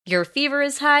Your fever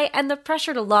is high, and the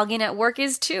pressure to log in at work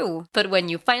is too. But when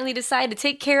you finally decide to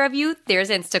take care of you, there's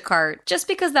Instacart. Just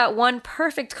because that one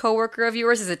perfect coworker of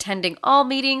yours is attending all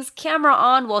meetings, camera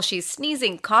on while she's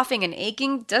sneezing, coughing, and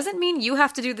aching, doesn't mean you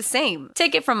have to do the same.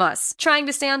 Take it from us. Trying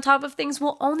to stay on top of things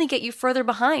will only get you further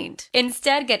behind.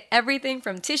 Instead, get everything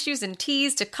from tissues and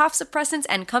teas to cough suppressants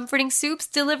and comforting soups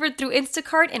delivered through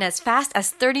Instacart in as fast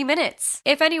as 30 minutes.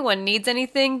 If anyone needs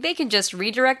anything, they can just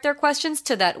redirect their questions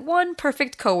to that one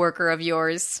perfect coworker of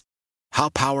yours. How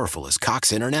powerful is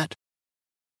Cox Internet?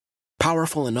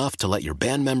 Powerful enough to let your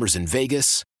band members in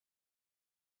Vegas,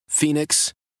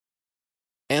 Phoenix,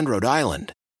 and Rhode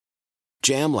Island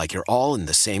jam like you're all in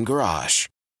the same garage.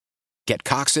 Get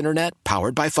Cox Internet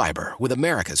powered by fiber with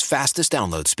America's fastest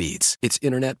download speeds. It's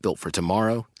internet built for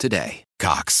tomorrow, today.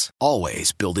 Cox,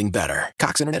 always building better.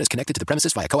 Cox Internet is connected to the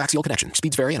premises via coaxial connection.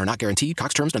 Speeds vary and are not guaranteed.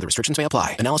 Cox terms and other restrictions may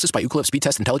apply. Analysis by Ookla Speed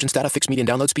Test Intelligence Data. Fixed median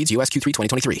download speeds. US Q3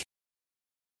 2023.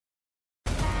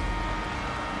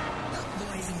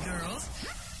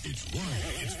 It's wild,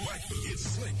 it's wacky, it's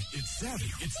slick, it's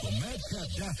savvy, it's the madcap,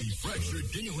 daffy,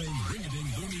 fractured, ding-a-ling, ring-a-ding,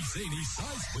 loony, zany,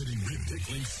 side-splitting,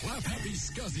 rib-tickling, slap-happy,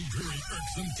 scuzzy, dreary,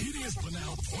 irksome, tedious,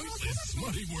 banal, pointless,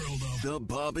 smutty world of The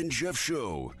Bob and Jeff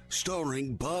Show,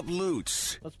 starring Bob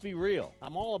Lutz. Let's be real.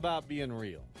 I'm all about being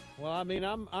real. Well, I mean,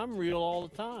 I'm real all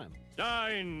the time.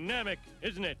 Dynamic,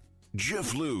 isn't it?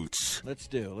 Jeff Lutz. Let's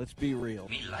be real.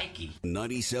 Me likey.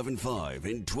 97.5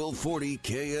 and 1240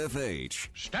 KFH.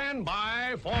 Stand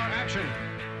by for action.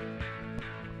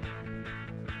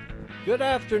 Good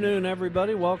afternoon,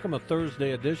 everybody. Welcome to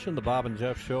Thursday edition of the Bob and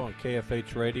Jeff Show on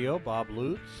KFH Radio. Bob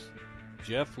Lutz,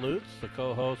 Jeff Lutz, the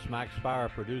co-host, Max Spire,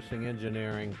 producing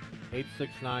engineering,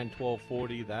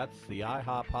 869-1240. That's the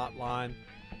IHOP hotline.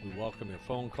 We welcome your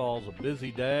phone calls. A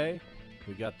busy day.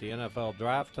 We got the NFL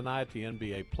draft tonight. The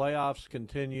NBA playoffs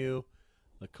continue.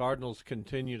 The Cardinals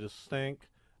continue to stink.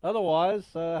 Otherwise,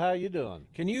 how you doing?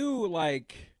 Can you,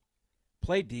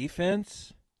 play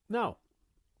defense? No.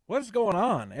 What is going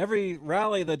on? Every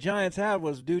rally the Giants had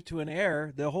was due to an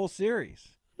error the whole series.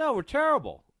 No, we're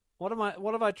terrible. What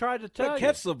have I tried to tell you?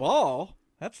 Catch the ball.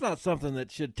 That's not something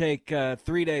that should take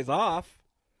 3 days off.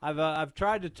 I've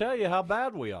tried to tell you how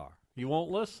bad we are. You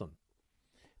won't listen.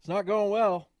 It's not going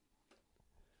well.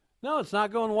 No, it's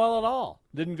not going well at all.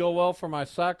 Didn't go well for my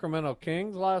Sacramento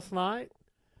Kings last night.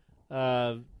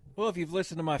 Well, if you've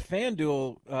listened to my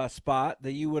FanDuel spot,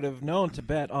 that you would have known to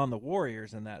bet on the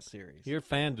Warriors in that series. Your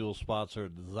FanDuel spots are a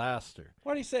disaster.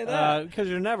 Why do you say that? Because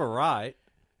you're never right.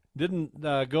 Didn't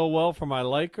go well for my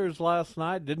Lakers last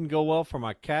night. Didn't go well for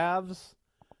my Cavs.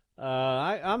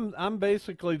 I'm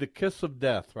basically the kiss of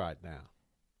death right now.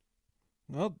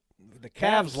 Well, the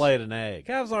Cavs laid an egg.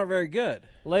 Cavs aren't very good.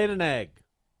 Laid an egg.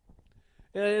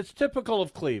 It's typical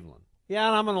of Cleveland. Yeah,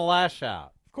 and I'm going to lash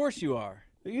out. Of course you are.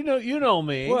 You know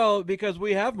me. Well, because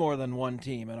we have more than one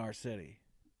team in our city.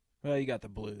 Well, you got the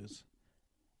Blues.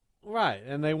 Right,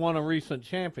 and they won a recent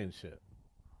championship.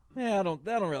 Yeah, that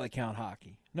don't really count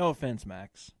hockey. No offense,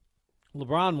 Max.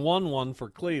 LeBron won one for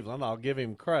Cleveland. I'll give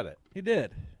him credit. He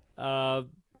did.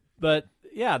 But,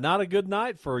 yeah, not a good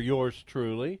night for yours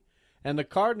truly. And the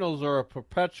Cardinals are a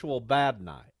perpetual bad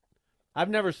night. I've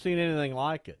never seen anything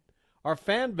like it. Our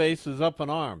fan base is up in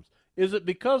arms. Is it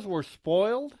because we're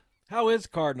spoiled? How is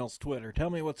Cardinals Twitter? Tell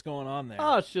me what's going on there.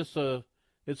 Oh,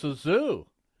 it's a zoo.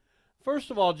 First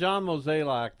of all, John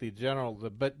Mozeliak,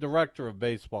 the director of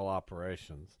baseball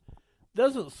operations,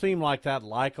 doesn't seem like that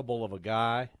likable of a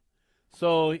guy.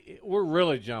 So we're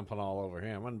really jumping all over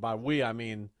him. And by we, I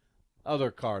mean other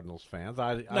Cardinals fans.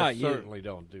 I certainly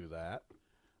don't do that.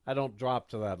 I don't drop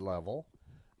to that level.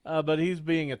 But he's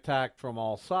being attacked from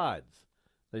all sides.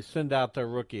 They send out their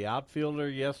rookie outfielder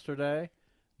yesterday,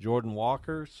 Jordan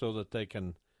Walker, so that they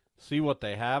can see what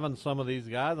they have in some of these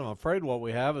guys. I'm afraid what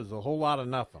we have is a whole lot of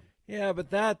nothing. Yeah, but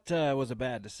that was a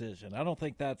bad decision. I don't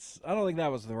think that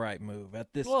was the right move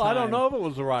at this time. Well, I don't know if it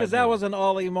was the right move. Because that was an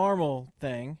Ollie Marmol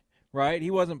thing, right? He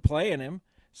wasn't playing him,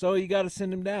 so you got to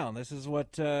send him down. This is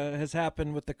what has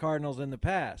happened with the Cardinals in the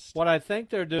past. What I think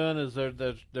they're doing is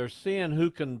they're seeing who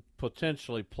can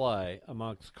potentially play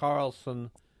amongst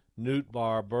Carlson,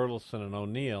 Nootbaar, Burleson, and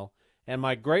O'Neill, and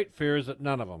my great fear is that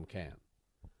none of them can.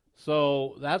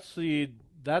 So that's the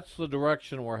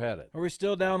direction we're headed. Are we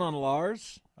still down on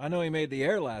Lars? I know he made the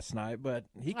air last night, but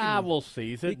he can. We'll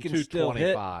see. He's hitting he can still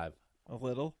hit 225. A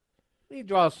little. He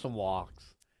draws some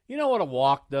walks. You know what a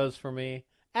walk does for me?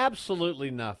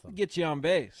 Absolutely nothing. Get you on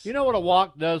base. You know what a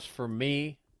walk does for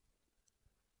me?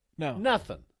 No.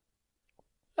 Nothing.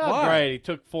 Why? Oh, great. He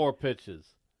took 4 pitches.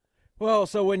 Well,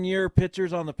 so when your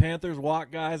pitchers on the Panthers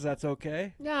walk guys, that's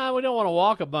okay? No, we don't want to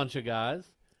walk a bunch of guys.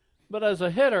 But as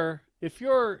a hitter, if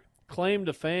your claim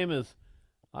to fame is,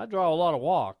 I draw a lot of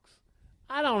walks,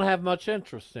 I don't have much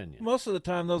interest in you. Most of the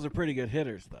time, those are pretty good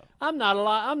hitters, though. I'm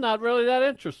not really that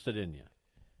interested in you.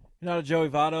 You're not a Joey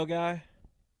Votto guy?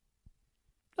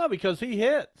 No, because he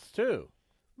hits too.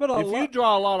 But if you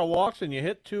draw a lot of walks and you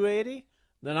hit 280,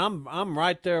 then I'm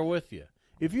right there with you.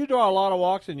 If you draw a lot of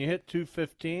walks and you hit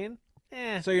 215,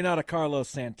 So you're not a Carlos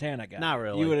Santana guy? Not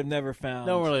really. You would have never found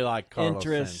don't really like Carlos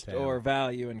interest Santana. or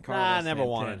value in Carlos I never Santana.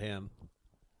 wanted him.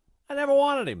 I never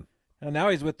wanted him. And now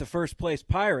he's with the first-place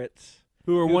Pirates.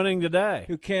 Who are winning today.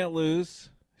 Who can't lose.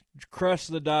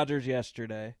 Crushed the Dodgers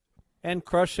yesterday. And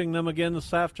crushing them again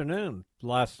this afternoon,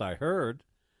 last I heard.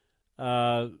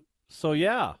 So,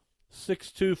 yeah,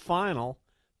 6-2 final.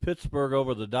 Pittsburgh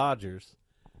over the Dodgers.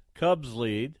 Cubs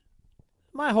lead.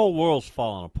 My whole world's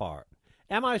falling apart.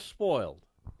 Am I spoiled?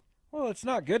 Well, it's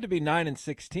not good to be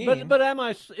 9-16.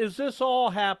 But is this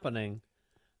all happening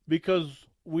because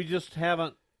we just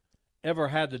haven't ever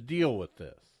had to deal with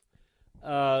this?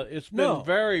 It's been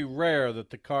very rare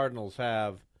that the Cardinals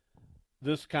have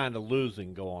this kind of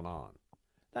losing going on.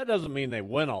 That doesn't mean they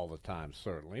win all the time,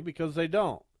 certainly, because they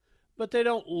don't. But they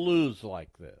don't lose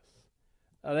like this.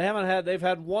 They've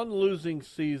had one losing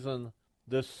season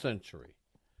this century.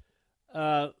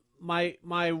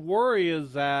 My worry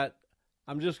is that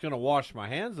I'm just going to wash my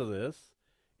hands of this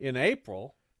in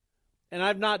April, and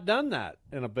I've not done that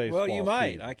in a baseball Well, you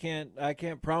might. season. I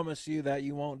can't promise you that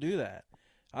you won't do that.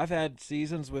 I've had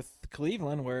seasons with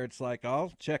Cleveland where it's like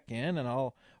I'll check in and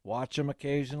I'll watch them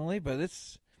occasionally, but it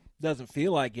doesn't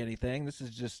feel like anything. This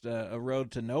is just a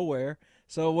road to nowhere.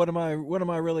 So what am I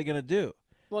really going to do?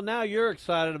 Well, now you're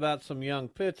excited about some young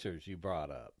pitchers you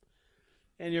brought up,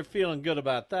 and you're feeling good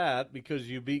about that because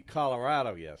you beat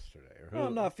Colorado yesterday. Well,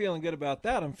 I'm not feeling good about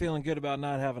that. I'm feeling good about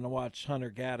not having to watch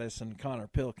Hunter Gaddis and Connor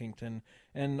Pilkington.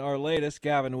 And our latest,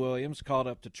 Gavin Williams, called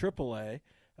up to AAA.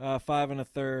 5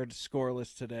 1/3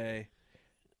 scoreless today.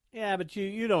 Yeah, but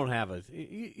you don't have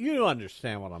you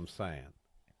understand what I'm saying.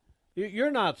 You're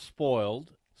not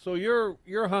spoiled, so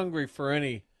you're hungry for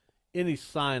any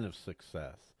sign of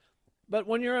success. But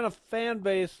when you're in a fan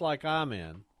base like I'm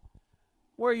in,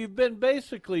 where you've been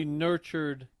basically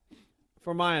nurtured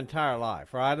for my entire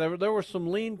life, right? There were some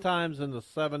lean times in the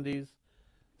 70s,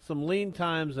 some lean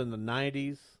times in the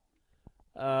 90s.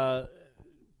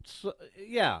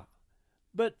 Yeah.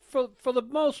 But for the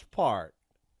most part,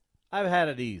 I've had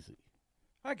it easy.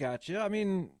 I got you. I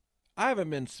mean, I haven't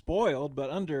been spoiled, but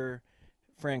under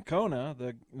Francona,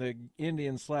 the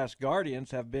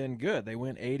Indians/Guardians have been good. They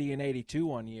went 80-82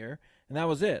 one year, and that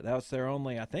was it. That was their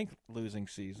only, I think, losing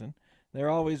season. They're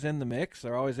always in the mix.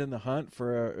 They're always in the hunt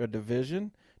for a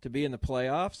division to be in the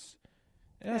playoffs.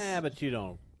 Yes. Yeah, but you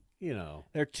don't,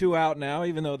 They're 2 out now,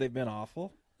 even though they've been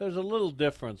awful. There's a little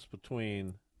difference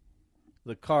between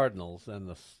the Cardinals and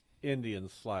the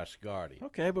Indians/Guardians.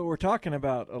 Okay, but we're talking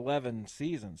about 11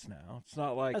 seasons now. It's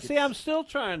not like I'm still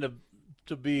trying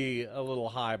to be a little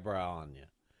highbrow on you,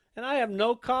 and I have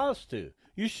no cause to.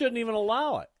 You shouldn't even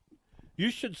allow it. You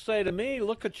should say to me,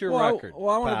 "Look at your record." Well,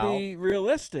 I want pal. to be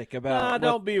realistic about.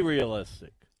 Don't be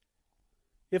realistic.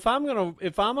 If I'm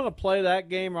gonna play that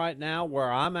game right now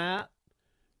where I'm at,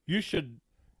 you should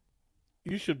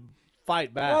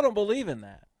fight back. Well, I don't believe in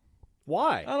that.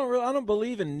 Why? I don't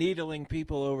believe in needling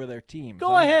people over their teams.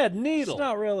 Go ahead, needle. It's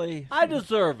not really. I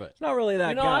deserve it. It's not really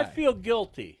that guy. I feel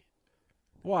guilty.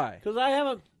 Why? Because I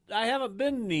haven't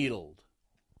been needled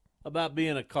about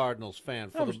being a Cardinals fan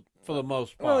for the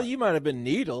most part. Well, you might have been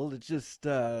needled. It's just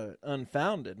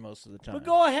unfounded most of the time. But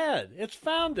go ahead. It's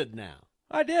founded now.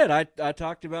 I did. I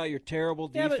talked about your terrible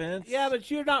defense. But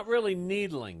you're not really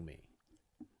needling me.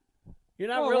 You're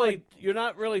not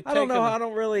really. I don't know. I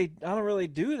don't really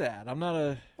do that. I'm not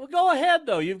a. Well, go ahead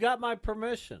though. You've got my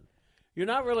permission. You're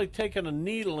not really taking a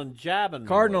needle and jabbing.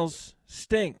 Cardinals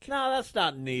stink. No, that's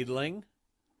not needling.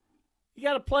 You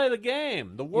got to play the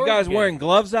game. The word You guys game. wearing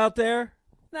gloves out there?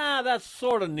 Nah, that's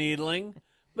sort of needling,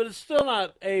 but it's still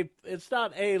not It's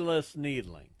not A-list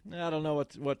needling. I don't know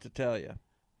what to tell you.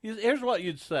 Here's what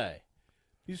you'd say.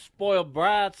 You spoiled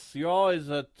brats. You're always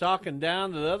talking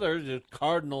down to the others. The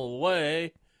Cardinal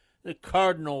way,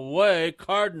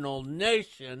 Cardinal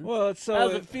Nation. Well,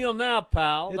 how's it feel now,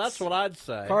 pal? That's what I'd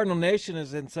say. Cardinal Nation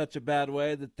is in such a bad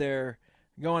way that they're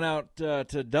going out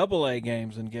to AA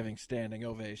games and giving standing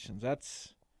ovations.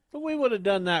 But we would have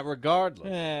done that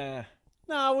regardless. Yeah.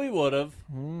 No, we would have.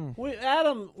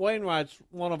 Adam Wainwright's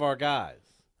one of our guys.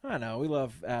 I know. We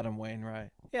love Adam Wainwright.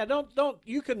 Yeah, don't.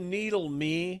 You can needle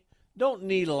me. Don't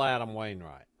needle Adam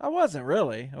Wainwright. I wasn't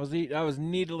really. I was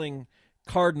needling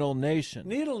Cardinal Nation.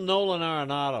 Needle Nolan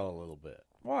Arenado a little bit.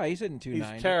 Why? He's hitting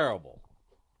 290. He's terrible.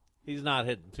 He's not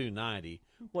hitting 290.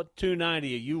 What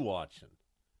 290 are you watching?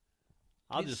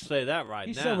 I'll just say that right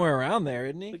He's now. somewhere around there,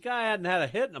 isn't he? The guy hadn't had a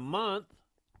hit in a month.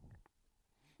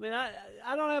 I mean,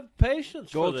 I don't have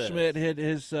patience for this. Goldschmidt hit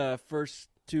his first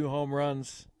 2 home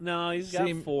runs. No, he's got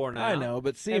 4 now. I know, but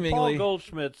And seemingly Paul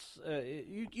Goldschmidt's.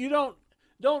 You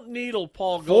don't needle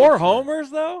Paul 4 Goldschmidt. homers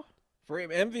though for him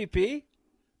MVP.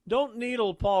 Don't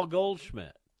needle Paul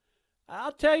Goldschmidt.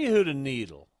 I'll tell you who to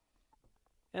needle,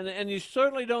 and you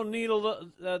certainly don't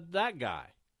needle that guy.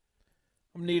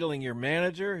 I'm needling your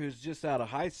manager, who's just out of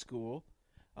high school.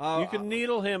 You can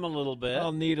needle him a little bit.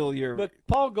 I'll needle your. But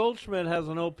Paul Goldschmidt has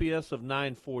an OPS of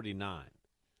 949.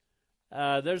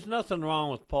 There's nothing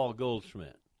wrong with Paul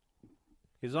Goldschmidt.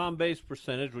 His on-base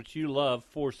percentage, which you love,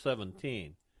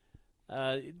 417.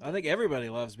 I think everybody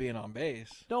loves being on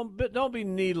base. Don't be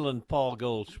needling Paul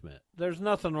Goldschmidt. There's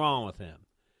nothing wrong with him.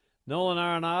 Nolan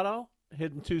Arenado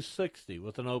hitting 260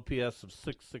 with an OPS of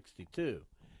 662.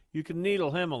 You can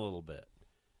needle him a little bit.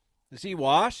 Is he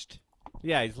washed?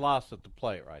 Yeah, he's lost at the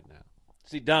plate right now.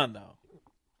 Is he done though?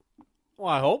 Well,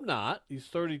 I hope not. He's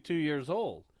 32 years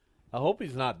old. I hope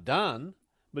he's not done,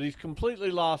 but he's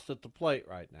completely lost at the plate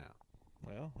right now.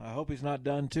 Well, I hope he's not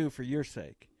done too, for your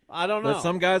sake. I don't know. But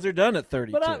some guys are done at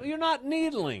 32. But you're not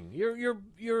needling.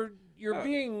 You're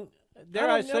being.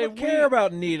 I don't care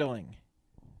about needling.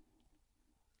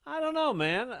 I don't know,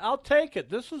 man. I'll take it.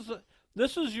 This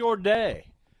is your day.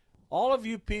 All of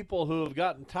you people who have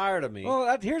gotten tired of me.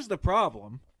 Well, here's the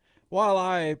problem. While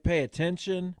I pay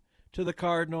attention to the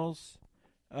Cardinals,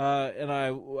 and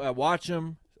I watch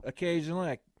them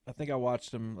occasionally, I think I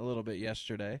watched them a little bit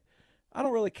yesterday, I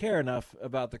don't really care enough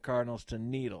about the Cardinals to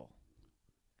needle.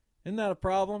 Isn't that a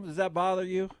problem? Does that bother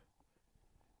you?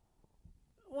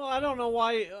 Well, I don't know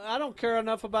why. I don't care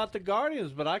enough about the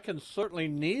Guardians, but I can certainly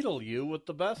needle you with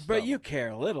the best But of you them. care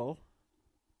a little.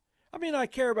 I mean, I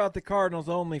care about the Cardinals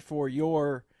only for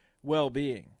your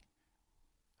well-being.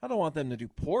 I don't want them to do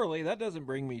poorly. That doesn't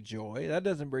bring me joy. That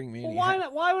doesn't bring me any. Why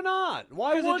not? Why not?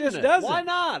 Why 'Cause it wouldn't just doesn't. Why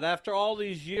not? After all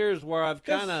these years where I've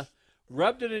kind of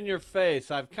rubbed it in your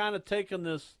face, I've kind of taken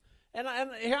this, and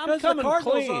here I'm coming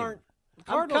clean.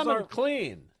 I'm coming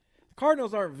clean.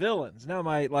 Cardinals aren't villains. Now,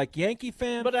 my Yankee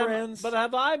fan friends. But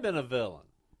have I been a villain?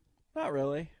 Not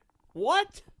really.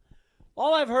 What?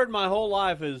 All I've heard my whole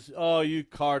life is, "Oh, you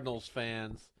Cardinals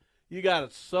fans, you got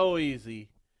it so easy.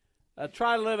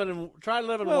 Try living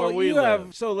where we you live."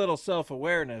 have so little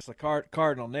self-awareness, the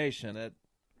Cardinal Nation.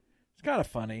 It's kind of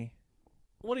funny.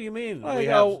 What do you mean?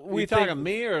 Well, we talking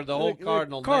me or the whole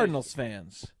Cardinals Cardinals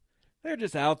fans. They're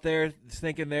just out there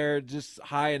thinking they're just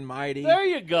high and mighty. There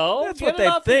you go. That's Get what it they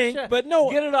off your think, chest. but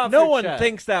Get it off no your one chest.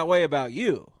 thinks that way about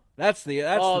you. That's the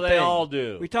they thing. all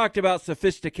do. We talked about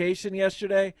sophistication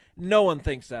yesterday. No one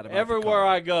thinks that about Everywhere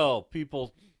I go,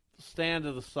 people stand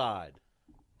to the side.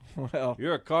 Well,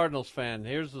 You're a Cardinals fan.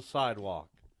 Here's the sidewalk.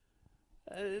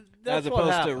 That's as what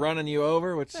opposed to happened. running you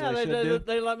over, which Yeah, they should do.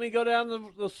 they let me go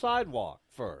down the sidewalk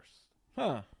first.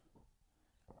 Huh.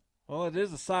 Well, it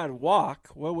is a sidewalk.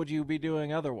 What would you be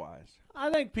doing otherwise? I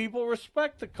think people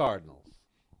respect the Cardinals.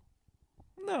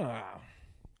 No.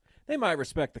 They might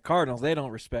respect the Cardinals. They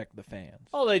don't respect the fans.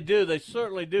 Oh, they do. They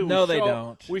certainly do. No, they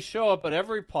don't. We show up at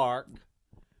every park.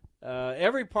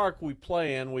 Every park we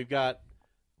play in, we've got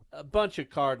a bunch of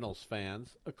Cardinals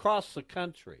fans across the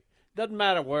country. Doesn't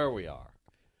matter where we are.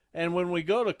 And when we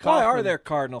go to Kaufman, Why are there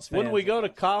Cardinals fans? When we go to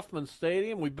Kauffman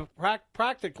Stadium, we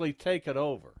practically take it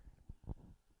over.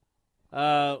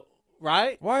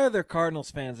 Right? Why are there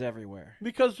Cardinals fans everywhere?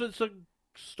 Because it's a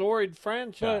storied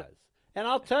franchise. And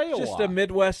I'll tell you Just why. a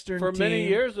Midwestern For team. many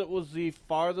years, it was the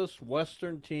farthest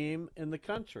western team in the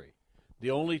country,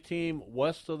 the only team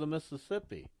west of the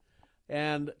Mississippi.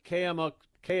 And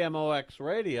KMOX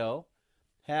radio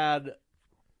had,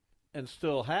 and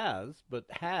still has,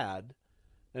 but had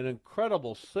an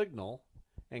incredible signal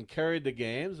and carried the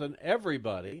games, and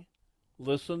everybody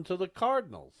listened to the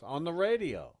Cardinals on the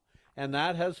radio. And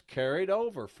that has carried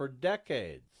over for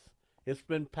decades. It's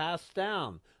been passed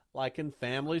down, like in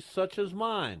families such as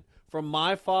mine, from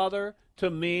my father to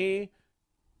me,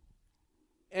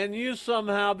 and you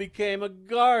somehow became a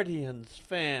Guardians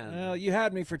fan. Well, you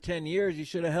had me for 10 years. You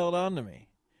should have held on to me.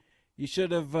 You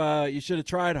should have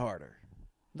tried harder.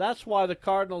 That's why the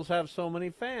Cardinals have so many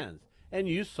fans. And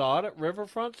you saw it at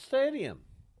Riverfront Stadium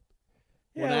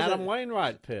when Adam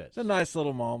Wainwright pitched. It's a nice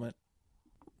little moment.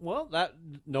 Well, that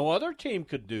no other team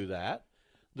could do that.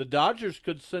 The Dodgers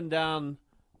could send down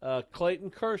Clayton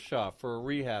Kershaw for a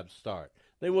rehab start.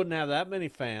 They wouldn't have that many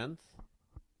fans.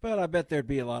 But I bet there'd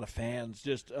be a lot of fans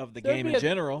just of the game in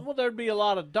general. Well, there'd be a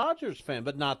lot of Dodgers fans,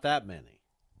 but not that many.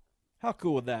 How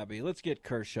cool would that be? Let's get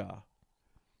Kershaw.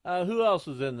 Who else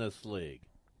is in this league?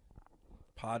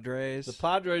 Padres. The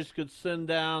Padres could send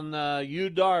down Yu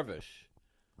Darvish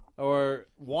or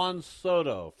Juan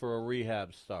Soto for a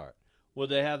rehab start. Would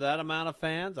they have that amount of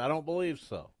fans? I don't believe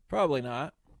so. Probably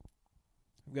not.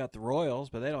 We've got the Royals,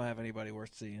 but they don't have anybody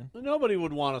worth seeing. Nobody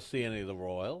would want to see any of the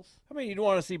Royals. I mean, you'd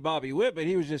want to see Bobby Witt, but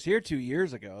he was just here 2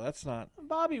 years ago. That's not.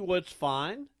 Bobby Witt's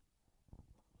fine.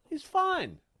 He's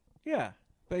fine. Yeah,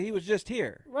 but he was just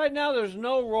here. Right now, there's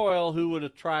no Royal who would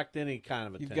attract any kind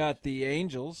of attention. You've got the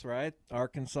Angels, right?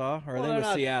 Arkansas, or are Well, they they're with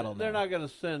not, Seattle now? They're not going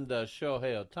to send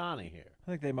Shohei Ohtani here.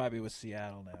 I think they might be with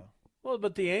Seattle now. Well,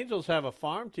 but the Angels have a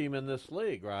farm team in this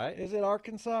league, right? Is it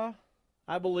Arkansas?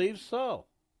 I believe so.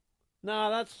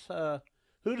 No, that's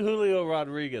who did Julio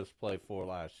Rodriguez play for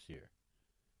last year?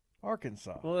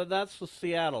 Arkansas. Well, that's the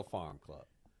Seattle Farm Club.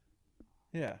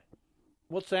 Yeah.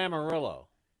 What's Amarillo?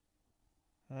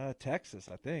 Texas,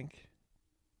 I think.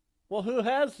 Well, who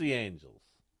has the Angels?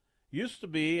 Used to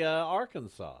be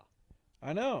Arkansas.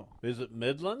 I know. Is it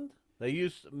Midland?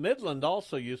 Midland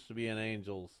also used to be an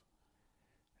Angels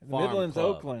farm Midland's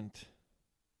club. Oakland.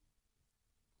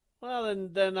 Well,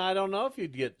 then I don't know if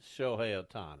you'd get Shohei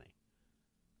Ohtani.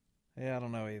 Yeah, I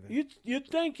don't know either. You'd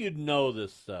think you'd know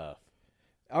this stuff.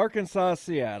 Arkansas,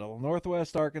 Seattle.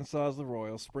 Northwest Arkansas is the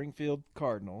Royals. Springfield,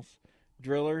 Cardinals.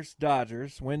 Drillers,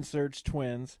 Dodgers. Wind Surge,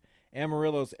 Twins.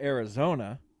 Amarillo's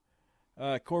Arizona.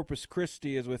 Corpus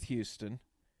Christi is with Houston.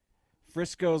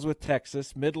 Frisco's with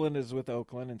Texas. Midland is with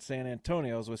Oakland. And San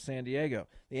Antonio's with San Diego.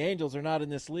 The Angels are not in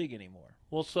this league anymore.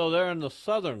 Well, so they're in the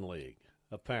Southern League,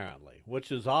 apparently,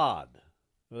 which is odd.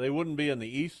 They wouldn't be in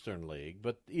the Eastern League,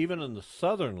 but even in the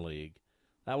Southern League,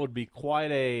 that would be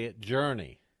quite a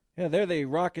journey. Yeah, they're the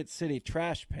Rocket City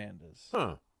Trash Pandas.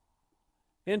 Huh.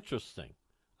 Interesting.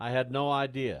 I had no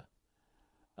idea.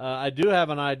 I do have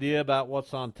an idea about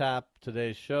what's on tap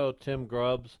today's show. Tim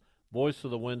Grubbs, voice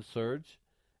of the Wind Surge,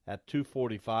 at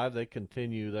 2:45. They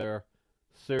continue their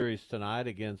series tonight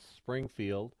against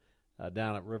Springfield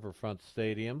down at Riverfront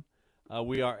Stadium.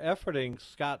 We are efforting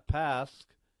Scott Pask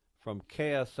from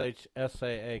KSH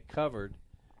SAA Covered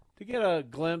to get a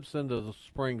glimpse into the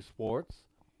spring sports.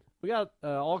 We got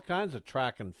all kinds of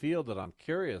track and field that I'm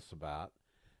curious about.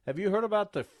 Have you heard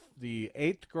about the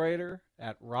 8th grader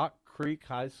at Rock Creek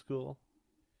High School?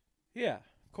 Yeah,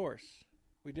 of course.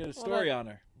 We did a story on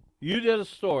her. You did a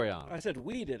story on it. I said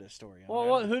we did a story on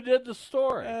Well, her. who did the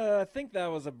story? I think that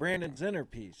was a Brandon Zinner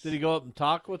piece. Did he go up and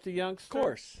talk with the youngster? Of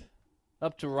course.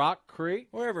 Up to Rock Creek?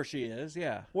 Wherever she is,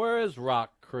 yeah. Where is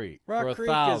Rock Creek? Rock for Creek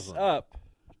 1,000? is up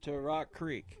to Rock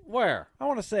Creek. Where? I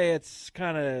want to say it's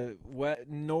kind of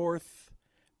north,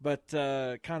 but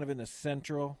kind of in the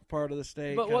central part of the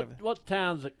state. But what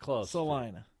town's it close to?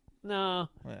 Salina. No,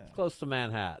 Yeah. it's close to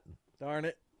Manhattan. Darn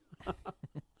it.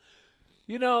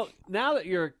 You know, now that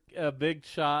you're a big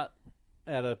shot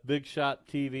at a big shot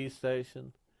TV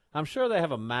station, I'm sure they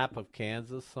have a map of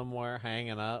Kansas somewhere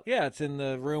hanging up. Yeah, it's in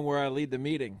the room where I lead the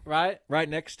meeting. Right? Right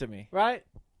next to me. Right?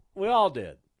 We all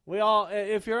did.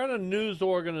 If you're in a news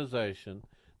organization,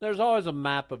 there's always a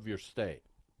map of your state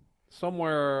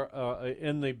somewhere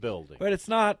in the building. But it's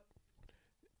not.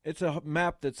 It's a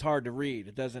map that's hard to read.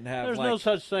 It doesn't have. There's no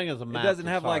such thing as a map. It doesn't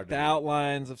that's have hard like to the read.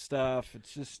 outlines of stuff.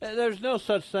 It's just. There's no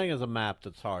such thing as a map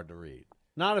that's hard to read.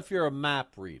 Not if you're a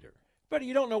map reader. But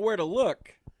you don't know where to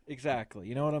look exactly.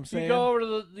 You know what I'm saying? You go over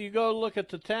to you go look at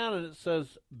the town and it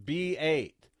says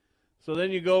B8. So then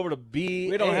you go over to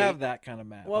B8. We don't have that kind of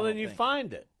map. Well, I then don't you think.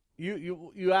 find it.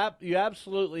 You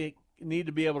absolutely need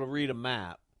to be able to read a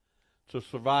map to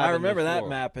survive. I in remember this that world.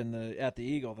 map at the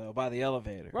Eagle though, by the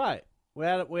elevator. Right. We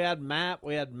had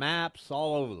maps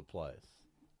all over the place.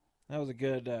 That was a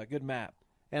good map.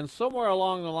 And somewhere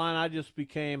along the line, I just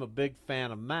became a big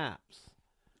fan of maps.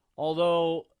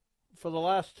 Although, for the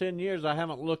last 10 years, I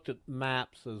haven't looked at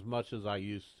maps as much as I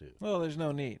used to. Well, there's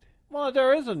no need. Well,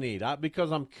 there is a need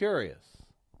because I'm curious.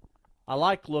 I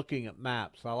like looking at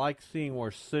maps. I like seeing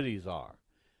where cities are.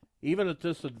 Even at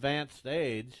this advanced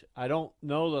age, I don't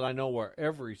know that I know where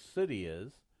every city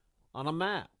is on a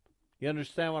map. You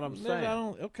understand what I'm saying?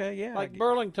 Okay, yeah. Like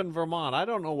Burlington, Vermont. I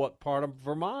don't know what part of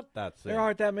Vermont that's in. There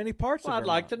aren't that many parts Well, of I'd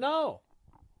like to Vermont. know.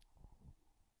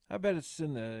 I bet it's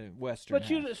in the western But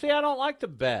you half. see, I don't like to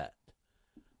bet.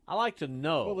 I like to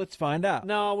know. Well, let's find out.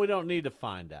 No, we don't need to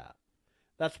find out.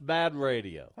 That's bad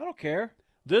radio. I don't care.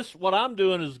 What I'm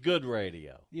doing is good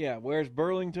radio. Yeah, where's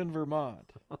Burlington,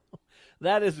 Vermont?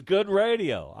 That is good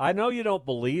radio. I know you don't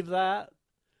believe that,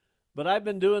 but I've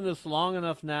been doing this long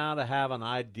enough now to have an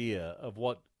idea of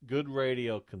what good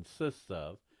radio consists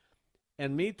of.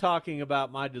 And me talking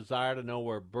about my desire to know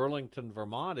where Burlington,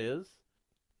 Vermont is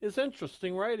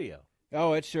interesting radio.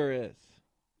 Oh, it sure is.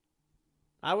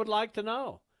 I would like to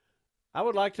know. I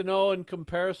would like to know in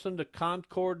comparison to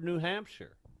Concord, New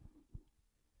Hampshire.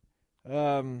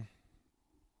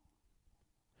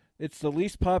 It's the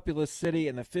least populous city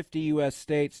in the 50 U.S.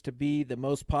 states to be the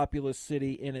most populous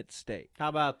city in its state. How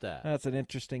about that? That's an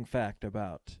interesting fact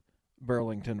about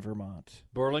Burlington, Vermont.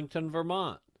 Burlington,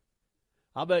 Vermont.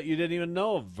 I'll bet you didn't even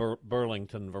know of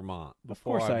Burlington, Vermont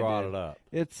before Of course I brought did. it up.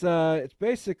 It's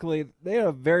basically, they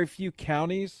have very few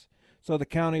counties, so the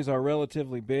counties are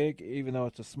relatively big, even though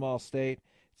it's a small state.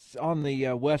 It's on the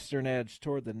western edge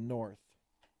toward the north.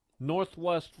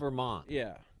 Northwest Vermont.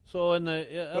 Yeah. So in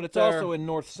the But it's also in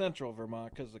north central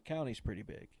Vermont because the county's pretty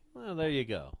big. Well, there you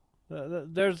go.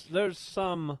 There's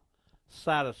some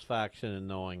satisfaction in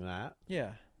knowing that.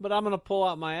 Yeah. But I'm going to pull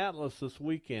out my atlas this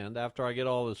weekend after I get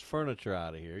all this furniture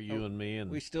out of here, you and me and,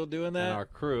 We still doing that? and our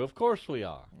crew. Of course we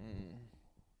are.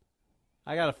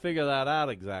 I got to figure that out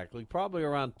exactly. Probably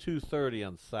around 2:30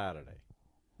 on Saturday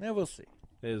Yeah, we'll see.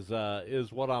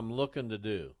 is what I'm looking to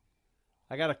do.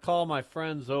 I got to call my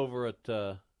friends over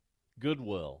at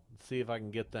Goodwill and see if I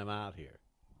can get them out here.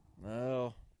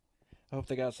 Oh, I hope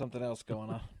they got something else going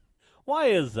on. Why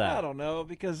is that? I don't know,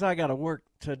 because I got to work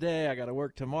today. I got to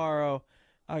work tomorrow.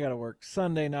 I got to work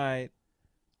Sunday night.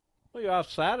 Well, you're off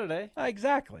Saturday.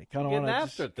 Exactly. Kind of Getting want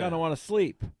after it then. Kind of want to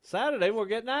sleep. Saturday, we're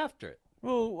getting after it.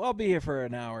 Well, I'll be here for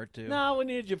an hour or two. No, we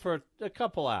need you for a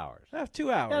couple hours. I have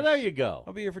 2 hours. Yeah, there you go.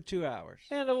 I'll be here for 2 hours.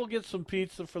 And then we'll get some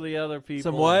pizza for the other people.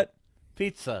 Some what?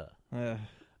 Pizza.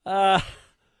 Uh,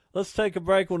 Let's take a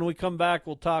break. When we come back,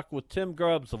 we'll talk with Tim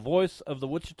Grubbs, the voice of the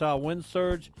Wichita Wind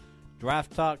Surge.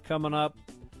 Draft talk coming up.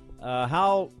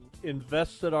 How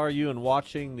invested are you in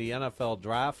watching the NFL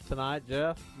draft tonight,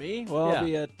 Jeff? Me? Well, Yeah. I'll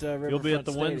be at Riverfront You'll be at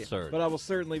the Stadium, Wind Surge. but I will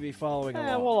certainly be following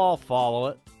Yeah, along. we'll all follow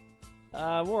it.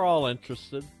 We're all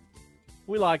interested.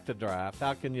 We like the draft.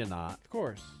 How can you not? Of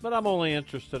course. But I'm only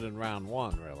interested in round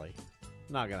one, really.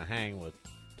 I'm not going to hang with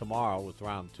tomorrow with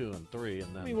round 2 and 3.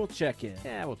 And then, I mean, we'll check in.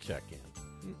 yeah, we'll check in.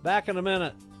 Back in a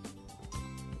minute.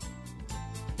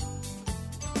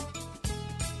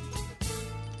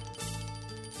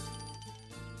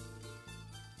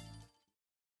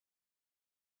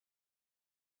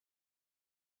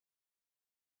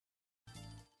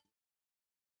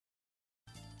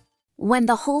 When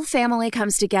the whole family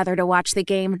comes together to watch the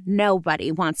game,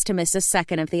 nobody wants to miss a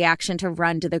second of the action to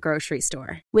run to the grocery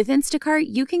store. With Instacart,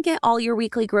 you can get all your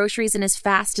weekly groceries in as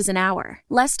fast as an hour.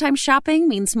 Less time shopping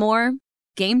means more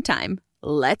game time.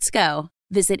 Let's go.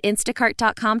 Visit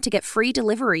instacart.com to get free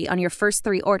delivery on your first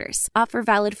 3 orders. Offer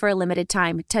valid for a limited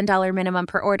time. $10 minimum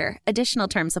per order. Additional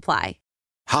terms apply.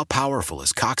 How powerful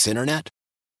is Cox Internet?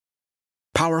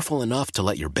 Powerful enough to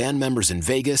let your band members in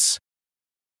Vegas,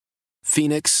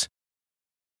 Phoenix,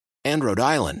 and Rhode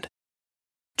Island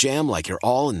jam like you're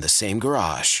all in the same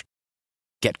garage.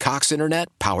 Get Cox Internet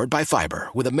powered by fiber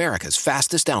with America's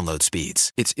fastest download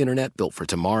speeds. It's internet built for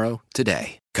tomorrow,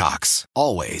 today. Cox,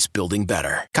 always building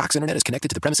better. Cox Internet is connected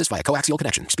to the premises via coaxial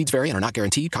connection. Speeds vary and are not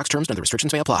guaranteed. Cox terms and other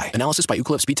restrictions may apply. Analysis by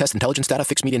Ookla of Speed Test Intelligence Data.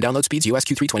 Fixed median download speeds. US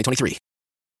Q3 2023.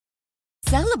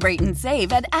 Celebrate and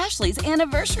save at Ashley's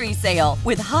Anniversary Sale.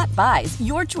 With Hot Buys,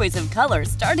 your choice of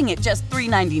colors starting at just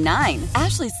 $3.99.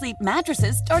 Ashley Sleep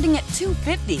mattresses starting at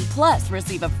 $2.50. Plus,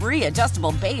 receive a free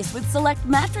adjustable base with select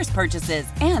mattress purchases.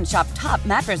 And shop top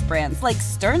mattress brands like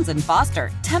Stearns & Foster,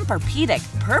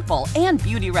 Tempur-Pedic, Purple, and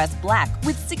Beautyrest Black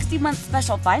with 60-month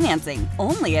special financing.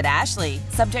 Only at Ashley.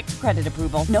 Subject to credit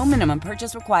approval. No minimum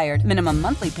purchase required. Minimum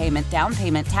monthly payment, down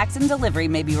payment, tax, and delivery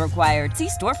may be required. See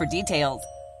store for details.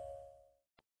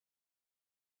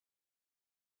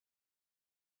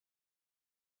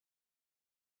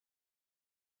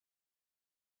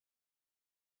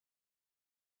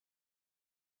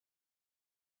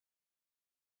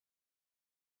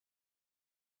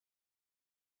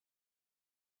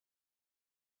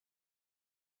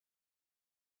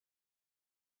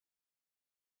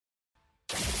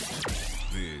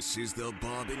 This is the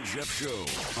Bob and Jeff Show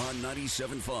on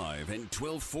 97.5 and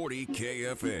 1240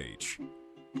 KFH.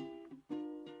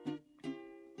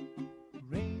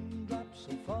 Raindrops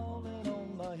are falling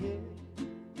on my head,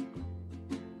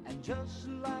 and just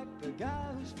like the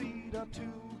guy whose feet are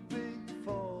too big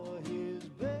for his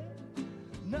bed,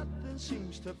 nothing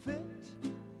seems to fit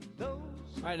those.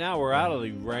 Right now we're out of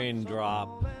the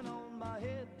raindrop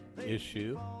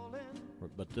issue.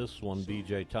 But this one,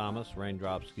 B.J. Thomas,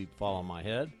 Raindrops Keep Falling My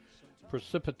Head.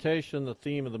 Precipitation, the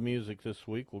theme of the music this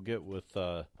week. We'll get with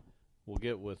the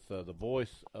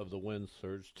voice of the Wind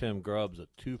Surge, Tim Grubbs, at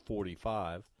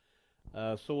 2:45.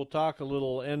 So we'll talk a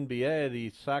little NBA.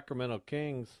 The Sacramento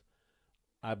Kings,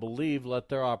 I believe, let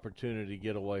their opportunity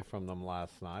get away from them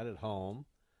last night at home.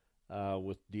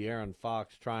 with De'Aaron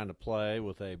Fox trying to play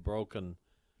with a broken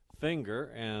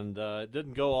finger, and it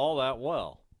didn't go all that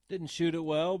well. Didn't shoot it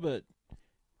well, but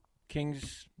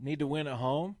Kings need to win at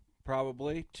home,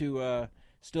 probably, to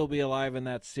still be alive in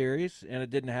that series, and it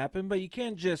didn't happen. But you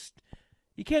can't just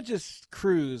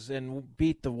cruise and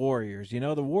beat the Warriors. You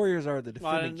know, the Warriors are the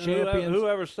defending champions.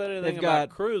 Whoever said anything about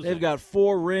cruising? They've got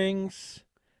 4 rings.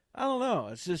 I don't know.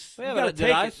 It's just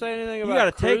did I say anything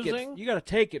about cruising? You got to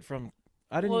take it from.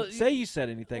 I didn't say you said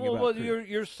anything about. Well,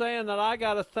 you're saying that I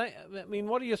got to think. I mean,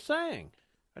 what are you saying?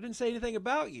 I didn't say anything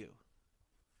about you.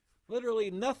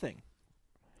 Literally nothing.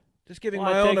 Just giving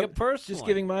Just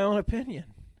giving my own opinion.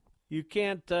 You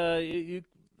can't. I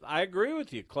agree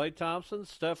with you. Klay Thompson,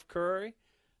 Steph Curry,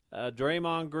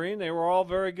 Draymond Green. They were all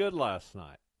very good last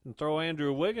night. And throw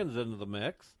Andrew Wiggins into the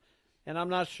mix, and I'm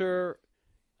not sure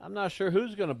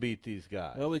who's going to beat these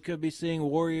guys. Well, we could be seeing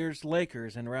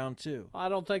Warriors-Lakers in round 2. I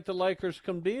don't think the Lakers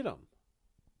can beat them.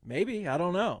 Maybe. I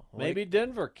don't know. Maybe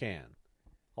Denver can,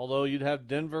 although you'd have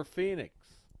Denver-Phoenix.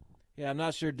 Yeah, I'm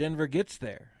not sure Denver gets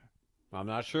there. I'm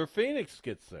not sure Phoenix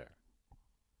gets there.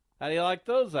 How do you like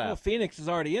those apples? Well, Phoenix is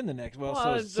already in the next. Well,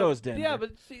 so is Denver. Yeah,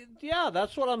 but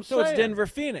that's what I'm saying. So it's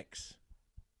Denver-Phoenix.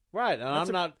 Right,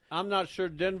 and I'm not sure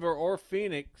Denver or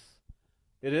Phoenix.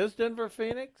 It is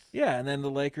Denver-Phoenix? Yeah, and then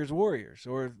the Lakers-Warriors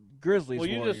or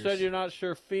Grizzlies-Warriors. Well, you just said you're not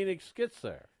sure Phoenix gets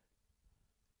there.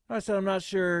 I said I'm not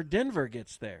sure Denver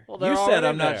gets there. Well, you said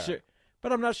I'm not sure,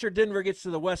 but I'm not sure Denver gets to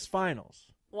the West Finals.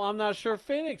 Well, I'm not sure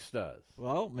Phoenix does.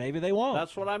 Well, maybe they won't.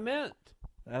 That's what I meant.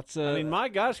 I mean, my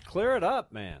gosh, clear it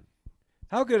up, man.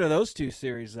 How good are those two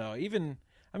series, though?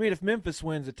 If Memphis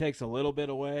wins, it takes a little bit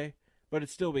away, but it'd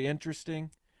still be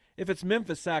interesting. If it's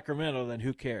Memphis-Sacramento, then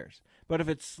who cares? But if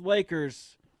it's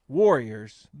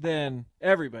Lakers-Warriors, then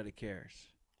everybody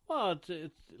cares. Well,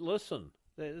 listen,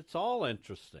 it's all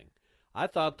interesting. I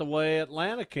thought the way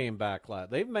Atlanta came back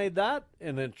they've made that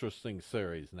an interesting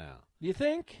series now. You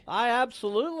think? I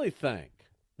absolutely think.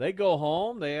 They go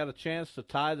home. They had a chance to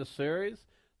tie the series.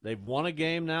 They've won a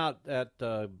game now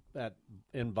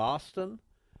in Boston.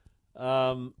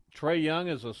 Trae Young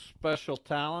is a special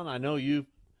talent. I know you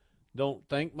don't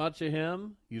think much of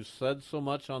him. You've said so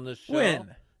much on this show.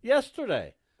 When?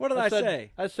 Yesterday. What did I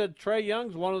say? I said Trae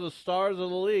Young's one of the stars of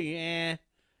the league.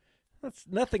 That's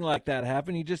nothing like that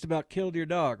happened. You just about killed your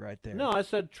dog right there. No, I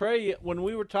said Trae when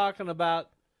we were talking about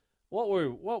what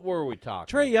were we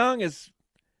talking?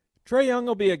 Trae Young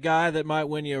will be a guy that might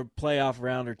win you a playoff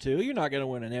round or two. You're not going to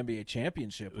win an NBA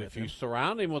championship with him. If you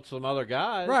surround him with some other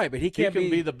guys. Right, but he can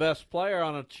be the best player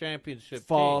on a championship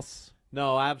false. Team.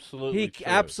 No, absolutely He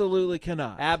absolutely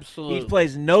cannot. Absolutely. He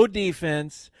plays no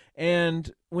defense,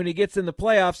 and when he gets in the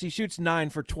playoffs, he shoots 9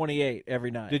 for 28 every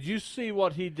night. Did you see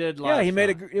what he did last night? Yeah, he made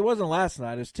it wasn't last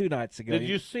night. It was 2 nights ago. Did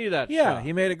you see that shot? Yeah,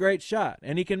 he made a great shot,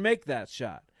 and he can make that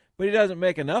shot. But he doesn't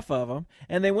make enough of them.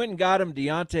 And they went and got him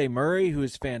Dejounte Murray, who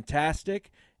is fantastic.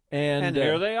 And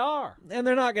here they are. And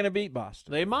they're not going to beat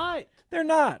Boston. They might. They're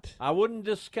not. I wouldn't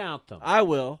discount them. I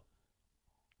will.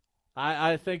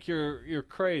 I think you're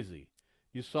crazy.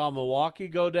 You saw Milwaukee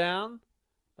go down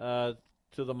to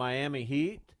the Miami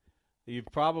Heat. You're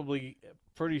probably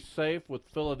pretty safe with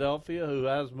Philadelphia, who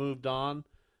has moved on.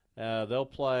 They'll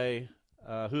play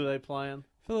who are they playing?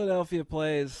 Philadelphia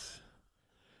plays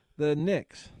the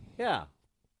Knicks. Yeah.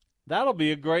 That'll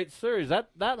be a great series. That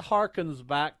harkens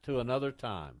back to another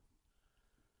time.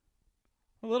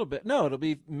 A little bit. No, it'll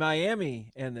be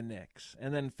Miami and the Knicks,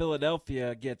 and then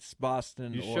Philadelphia gets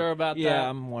Boston. You sure about that? Yeah,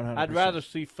 I'm 100%. I'd rather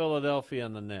see Philadelphia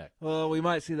and the Knicks. Well, we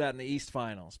might see that in the East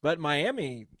Finals. But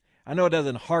Miami, I know it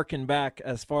doesn't harken back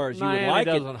as far as you would like it.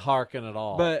 Miami doesn't harken at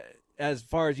all. But as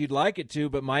far as you'd like it to,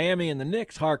 but Miami and the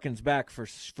Knicks harkens back for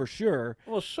sure.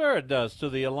 Well, sure it does, to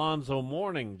the Alonzo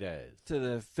Mourning days. To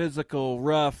the physical,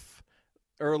 rough,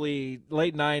 late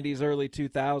 90s, early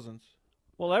 2000s.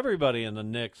 Well, everybody in the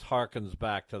Knicks harkens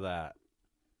back to that.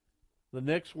 The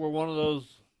Knicks were one of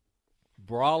those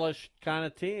brawlish kind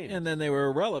of teams. And then they were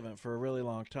irrelevant for a really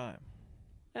long time.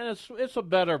 And it's a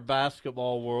better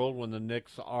basketball world when the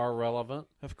Knicks are relevant.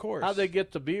 Of course. How'd they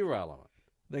get to be relevant?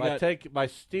 By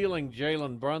stealing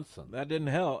Jalen Brunson. That didn't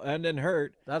help. That didn't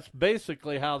hurt. That's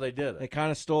basically how they did it. They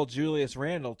kind of stole Julius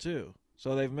Randle, too.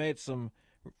 So they've made some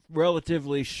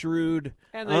relatively shrewd,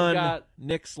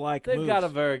 Knicks-like moves. They've got a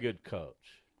very good coach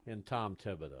in Tom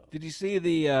Thibodeau. Did you see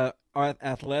the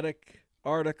Athletic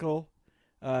article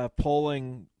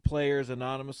polling players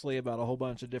anonymously about a whole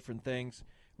bunch of different things?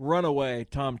 Runaway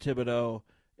Tom Thibodeau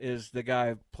is the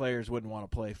guy players wouldn't want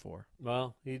to play for.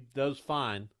 Well, he does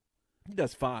fine. He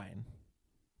does fine.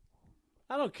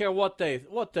 I don't care what they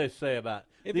say about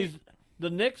it. The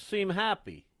Knicks seem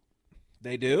happy.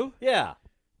 They do? Yeah.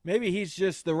 Maybe he's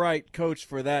just the right coach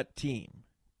for that team.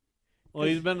 Well,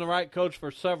 he's been the right coach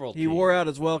for several teams. He wore out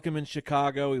his welcome in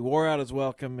Chicago. He wore out his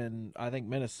welcome in, I think,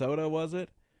 Minnesota, was it?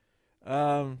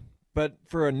 But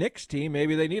for a Knicks team,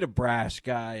 maybe they need a brash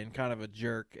guy and kind of a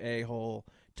jerk, a-hole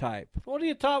type. What are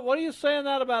you saying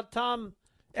that about Tommy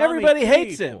Everybody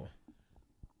hates Keith? him.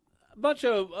 A bunch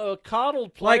of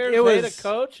coddled players hate a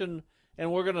coach, and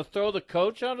we're going to throw the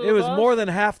coach under the bus? It was more than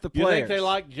half the players. You think they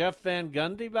liked Jeff Van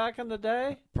Gundy back in the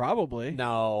day? Probably.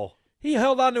 No. He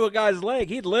held onto a guy's leg.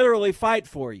 He'd literally fight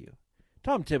for you.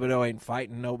 Tom Thibodeau ain't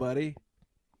fighting nobody.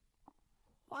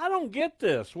 I don't get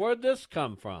this. Where'd this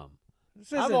come from?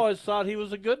 I've always thought he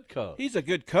was a good coach. He's a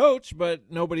good coach,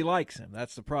 but nobody likes him.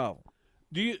 That's the problem.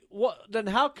 Then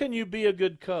how can you be a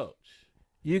good coach?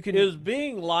 Is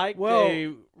being liked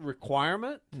a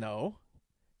requirement? No.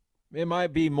 It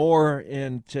might be more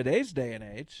in today's day and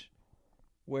age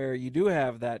where you do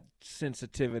have that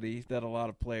sensitivity that a lot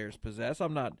of players possess.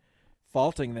 I'm not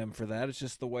faulting them for that. It's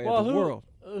just the way of the world.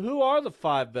 Who are the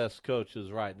 5 best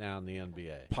coaches right now in the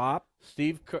NBA? Pop.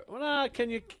 Steve Kerr. Well,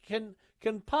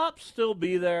 can Pop still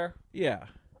be there? Yeah.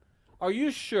 Are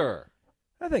you sure?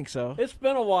 I think so. It's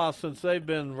been a while since they've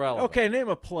been relevant. Okay, name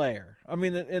a player. I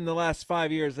mean, in the last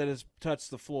 5 years that has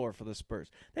touched the floor for the Spurs.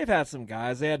 They've had some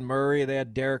guys. They had Murray. They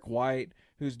had Derek White,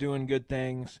 who's doing good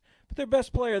things. But their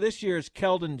best player this year is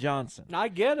Keldon Johnson. I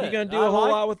get it. You going to do a whole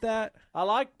lot with that? I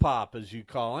like Pop, as you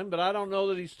call him, but I don't know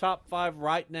that he's top 5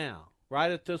 right now,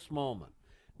 right at this moment.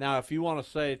 Now, if you want to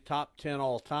say top 10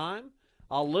 all time,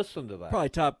 I'll listen to that. Probably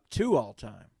top 2 all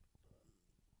time.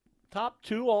 Top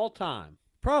 2 all time.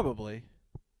 Probably.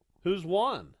 Who's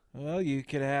one? Well, you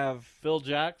could have Phil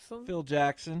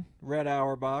Jackson, Red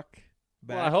Auerbach.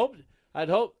 Back. Well, I'd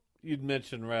hope you'd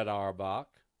mention Red Auerbach.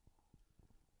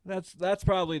 That's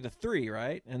probably the 3,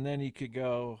 right? And then you could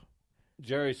go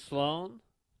Jerry Sloan.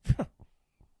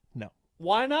 No.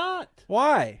 Why not?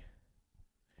 Why?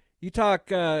 You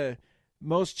talk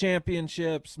most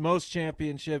championships. Chuck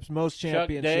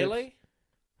Daly?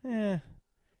 Kind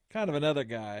of another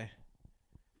guy.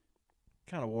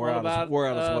 Kind of wore what out about, his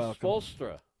welcome.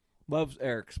 Spoelstra? Loves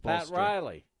Eric Spoelstra. Pat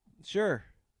Riley? Sure.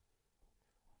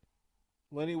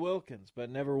 Lenny Wilkins, but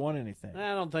never won anything.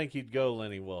 I don't think he'd go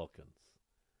Lenny Wilkins.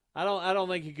 I don't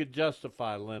think you could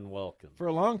justify Len Wilkins. For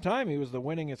a long time, he was the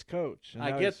winningest coach.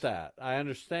 I get that. I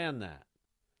understand that.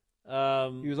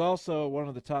 He was also one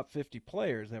of the top 50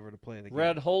 players ever to play the game.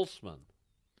 Red Holtzman.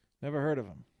 Never heard of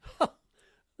him.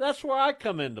 That's where I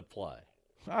come into play.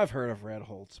 I've heard of Red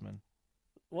Holtzman.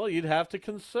 Well, you'd have to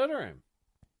consider him.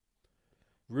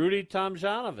 Rudy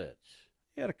Tomjanovich.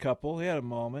 He had a couple. He had a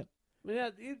moment. I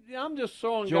mean, I'm just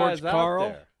throwing George guys Karl?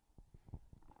 out there.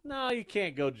 No, you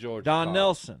can't go George Don Karl.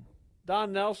 Nelson.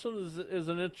 Don Nelson is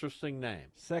an interesting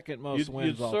name. Second most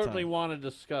wins you'd all certainly time. want to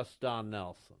discuss Don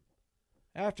Nelson.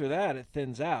 After that, it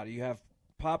thins out. You have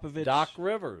Popovich. Doc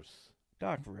Rivers.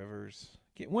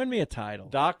 Win me a title.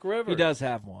 Doc Rivers. He does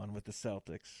have one with the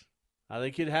Celtics. I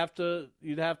think you'd have to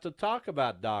talk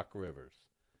about Doc Rivers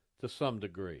to some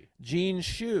degree. Gene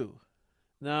Shue.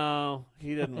 No,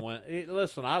 he didn't win.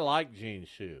 Listen, I like Gene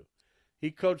Shue. He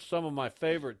coached some of my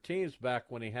favorite teams back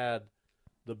when he had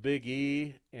the Big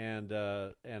E and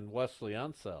Wesley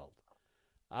Unseld.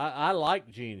 I like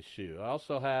Gene Shue. I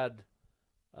also had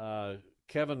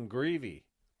Kevin Greavy.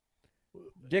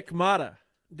 Dick Motta.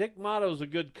 Dick Motta's a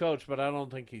good coach, but I don't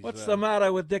think he's. What's the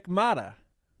matter with Dick Motta?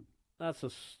 That's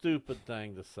a stupid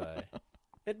thing to say.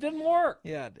 It didn't work.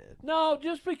 Yeah, it did. No,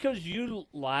 just because you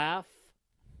laugh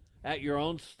at your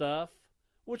own stuff,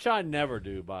 which I never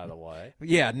do, by the way.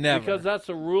 Yeah, never. Because that's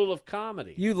a rule of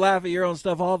comedy. You laugh at your own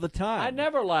stuff all the time. I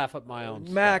never laugh at my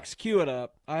own Max, stuff. cue it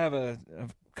up. I have a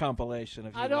compilation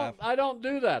of you laughing. I don't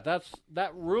do that.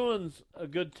 That ruins a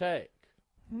good take.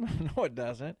 No, it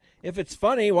doesn't. If it's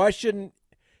funny, why shouldn't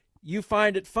you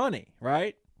find it funny,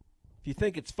 right? If you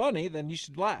think it's funny, then you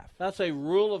should laugh. That's a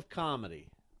rule of comedy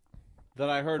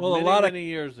that I heard many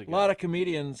years ago. A lot of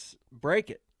comedians break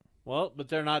it. Well, but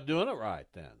they're not doing it right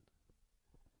then.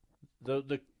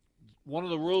 The one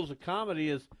of the rules of comedy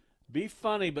is be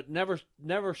funny, but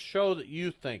never show that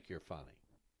you think you're funny.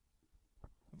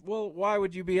 Well, why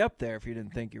would you be up there if you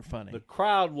didn't think you're funny? The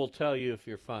crowd will tell you if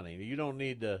you're funny. You don't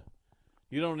need to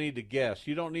guess.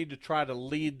 You don't need to try to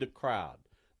lead the crowd.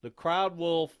 The crowd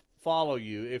will follow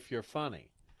you if you're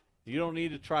funny. You don't need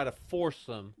to try to force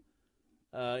them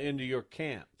into your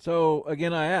camp. So,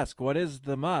 again, I ask, what is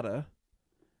the Motta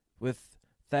with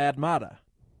Thad Matta?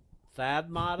 Thad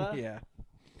Matta? Yeah.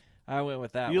 I went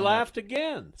with that You one. laughed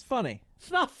again. It's funny.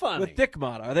 It's not funny. With Dick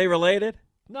Motta. Are they related?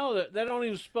 No, they don't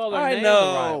even spell their I name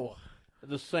know. the right way.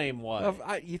 the same way.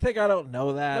 You think I don't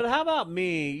know that? But how about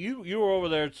me? You were over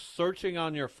there searching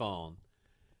on your phone.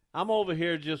 I'm over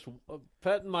here just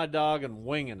petting my dog and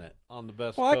winging it on the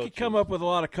best Well, coaches I could come up with a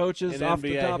lot of coaches off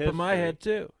the top of my head,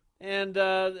 too. And,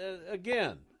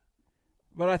 again.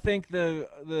 But I think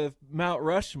the Mount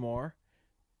Rushmore,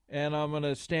 and I'm going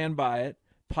to stand by it,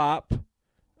 Pop,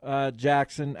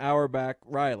 Jackson, Auerbach,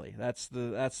 Riley. That's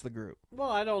the group. Well,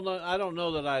 I don't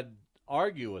know that I'd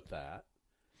argue with that.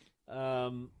 I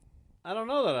don't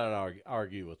know that I'd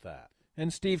argue with that.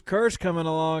 And Steve Kerr's coming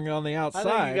along on the outside.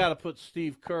 I think you got to put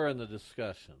Steve Kerr in the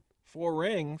discussion. 4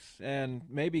 rings and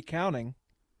maybe counting.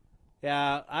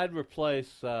 Yeah, I'd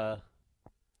replace. Can't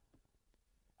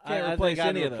replace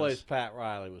any of those. I'd replace Pat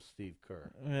Riley with Steve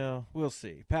Kerr. Well, we'll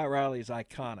see. Pat Riley's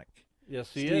iconic.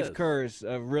 Yes, he is. Steve Kerr is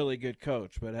a really good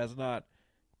coach, but has not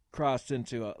crossed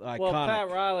into iconic. Well, Pat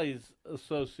Riley's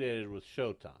associated with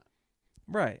Showtime.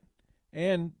 Right.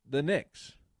 And the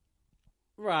Knicks.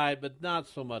 Right, but not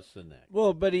so much the Knicks.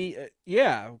 Well, but he,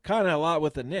 kind of a lot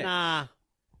with the Knicks. Nah.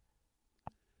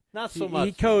 Not so much.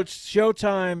 He coached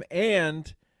Showtime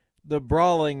and the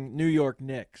brawling New York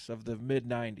Knicks of the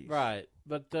mid-'90s. Right,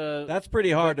 but that's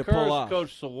pretty hard to pull off.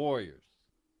 Coached the Warriors.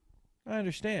 I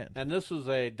understand. And this is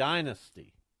a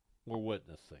dynasty we're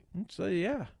witnessing. So,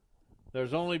 yeah.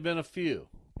 There's only been a few.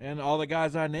 And all the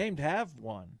guys I named have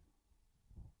won.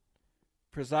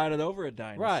 Presided over a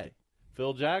dynasty. Right.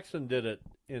 Phil Jackson did it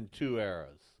in 2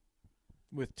 eras.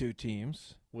 With 2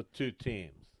 teams.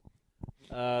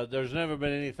 There's never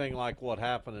been anything like what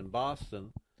happened in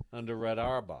Boston under Red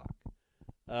Auerbach.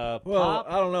 Pop,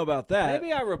 I don't know about that.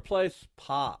 Maybe I replace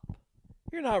Pop.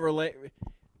 You're not related.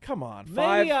 Come on.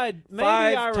 Maybe I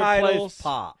replace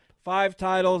Pop. 5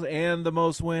 titles and the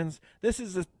most wins. This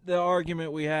is the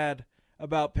argument we had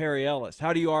about Perry Ellis.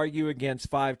 How do you argue against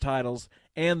 5 titles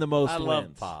and the most wins? I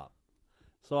love Pop,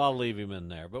 so I'll leave him in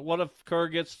there. But what if Kerr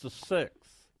gets to 6?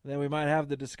 Then we might have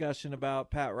the discussion about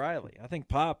Pat Riley. I think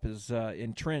Pop is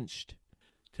entrenched.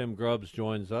 Tim Grubbs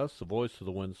joins us, the voice of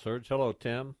the Wind Surge. Hello,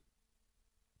 Tim.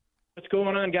 What's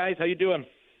going on, guys? How you doing?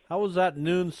 How was that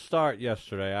noon start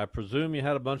yesterday? I presume you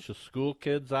had a bunch of school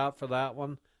kids out for that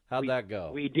one. How'd that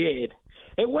go? We did.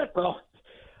 It went well.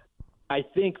 I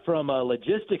think from a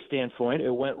logistics standpoint,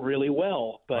 it went really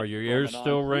well. But are your ears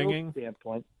still ringing?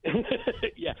 Standpoint,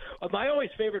 yeah. My always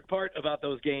favorite part about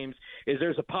those games is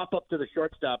there's a pop up to the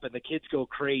shortstop and the kids go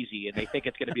crazy and they think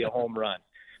it's going to be a home run.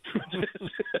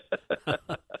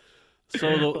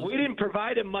 We didn't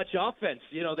provide them much offense.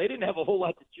 You know, they didn't have a whole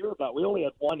lot to cheer about. We only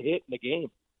had 1 hit in the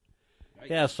game.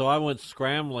 Yeah, so I went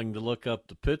scrambling to look up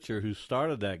the pitcher who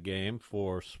started that game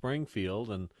for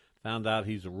Springfield and found out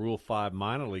he's a Rule 5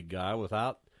 minor league guy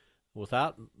without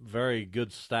very good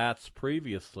stats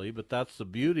previously. But that's the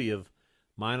beauty of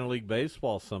minor league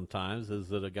baseball sometimes, is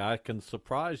that a guy can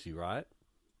surprise you, right?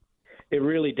 It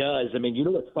really does. I mean, you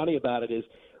know what's funny about it is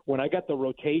when I got the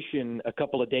rotation a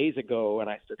couple of days ago and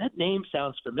I said, that name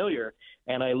sounds familiar,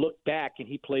 and I looked back and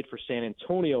he played for San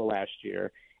Antonio last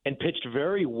year and pitched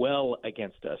very well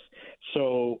against us.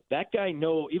 So that guy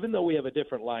even though we have a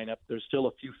different lineup, there's still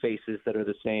a few faces that are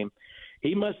the same.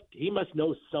 He must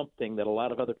know something that a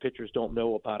lot of other pitchers don't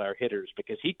know about our hitters,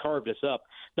 because he carved us up.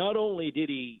 Not only did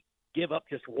he give up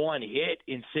just 1 hit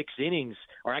in 6 innings,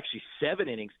 or actually 7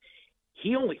 innings,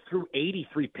 he only threw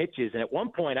 83 pitches. And at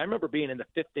one point, I remember being in the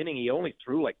 5th inning, he only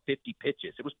threw like 50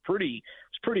 pitches. It was pretty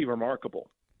remarkable.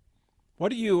 What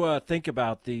do you think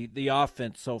about the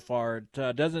offense so far?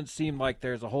 It doesn't seem like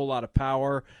there's a whole lot of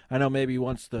power. I know maybe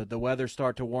once the weather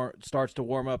starts to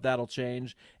warm up, that'll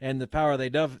change. And the power they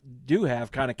do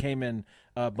have kind of came in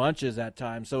bunches at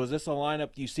times. So is this a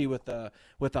lineup you see with a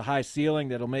high ceiling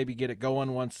that'll maybe get it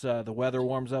going once the weather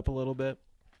warms up a little bit?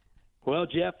 Well,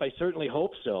 Jeff, I certainly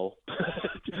hope so.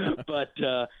 But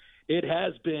it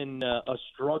has been a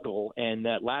struggle. And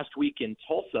that last week in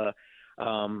Tulsa,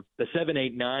 the 7,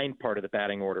 8, 9 part of the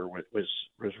batting order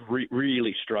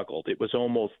really struggled. It was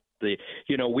almost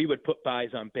we would put guys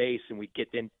on base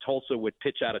and Tulsa would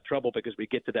pitch out of trouble because we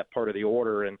get to that part of the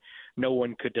order and no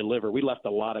one could deliver. We left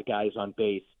a lot of guys on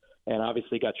base and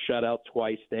obviously got shut out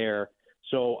twice there.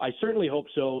 So I certainly hope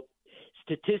so.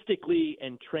 Statistically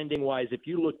and trending wise, if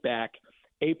you look back,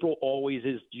 April always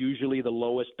is usually the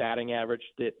lowest batting average.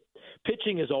 That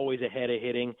pitching is always ahead of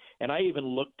hitting. And I even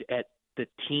looked at the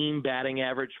team batting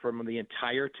average from the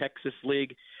entire Texas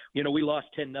League. You know, we lost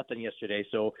 10-0 yesterday,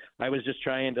 so I was just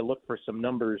trying to look for some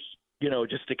numbers,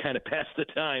 just to kind of pass the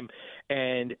time.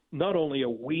 And not only are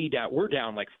we're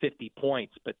down like 50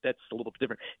 points, but that's a little bit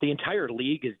different. The entire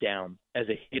league is down as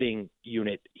a hitting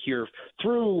unit here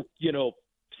through,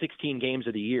 16 games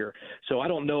of the year. So I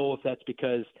don't know if that's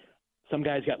because some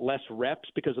guys got less reps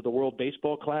because of the World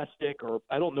Baseball Classic, or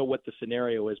I don't know what the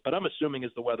scenario is, but I'm assuming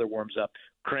as the weather warms up,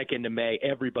 crank into May,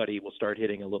 everybody will start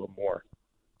hitting a little more.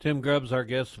 Tim Grubbs, our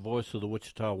guest, the voice of the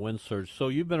Wichita Wind Surge. So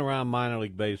you've been around minor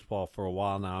league baseball for a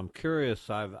while now. I'm curious,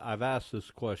 I've asked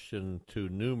this question to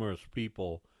numerous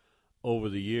people over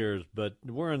the years, but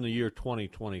we're in the year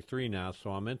 2023 now,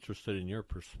 so I'm interested in your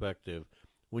perspective.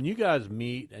 When you guys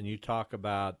meet and you talk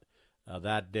about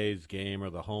that day's game or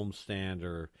the homestand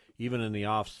or even in the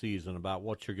off season about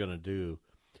what you're going to do,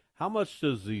 how much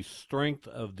does the strength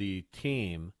of the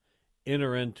team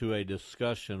enter into a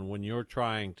discussion when you're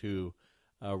trying to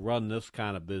run this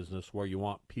kind of business where you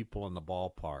want people in the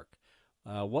ballpark?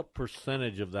 What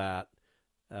percentage of that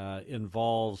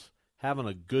involves having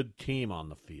a good team on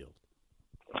the field?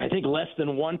 I think less than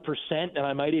 1%, and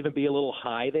I might even be a little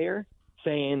high there,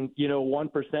 saying,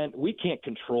 1%. We can't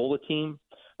control the team.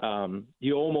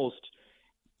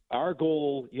 Our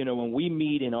goal, when we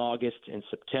meet in August and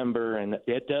September, and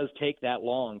it does take that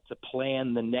long to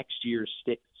plan the next year's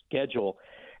schedule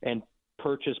and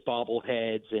purchase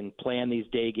bobbleheads and plan these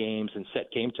day games and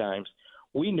set game times,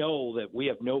 we know that we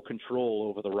have no control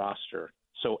over the roster.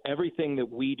 So everything that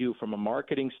we do from a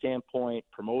marketing standpoint,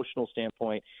 promotional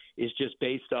standpoint, is just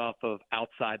based off of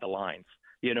outside the lines.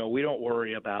 We don't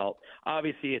worry about,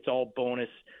 obviously it's all bonus.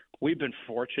 We've been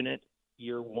fortunate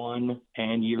year one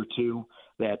and year two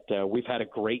that we've had a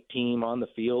great team on the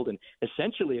field. And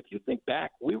essentially, if you think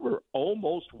back, we were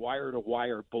almost wire to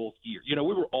wire both years. We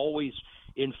were always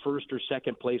in first or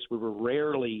second place. We were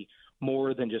rarely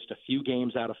more than just a few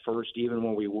games out of first, even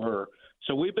when we were.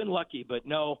 So we've been lucky, but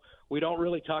no, we don't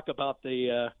really talk about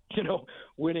the,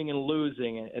 winning and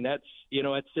losing. And that's,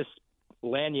 it's just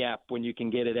lagniappe when you can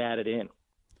get it added in.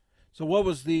 So what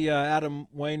was the Adam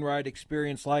Wainwright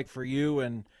experience like for you?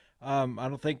 And I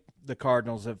don't think the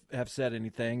Cardinals have said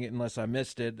anything unless I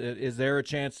missed it. Is there a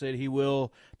chance that he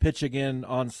will pitch again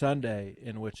on Sunday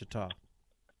in Wichita?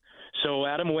 So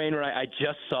Adam Wainwright, I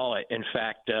just saw it. In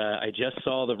fact, I just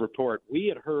saw the report. We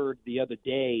had heard the other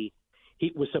day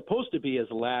he was supposed to be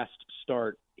his last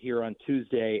start here on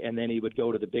Tuesday, and then he would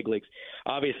go to the big leagues.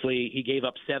 Obviously, he gave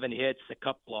up 7 hits, a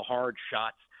couple of hard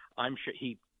shots. I'm sure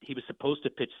he was supposed to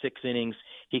pitch 6 innings.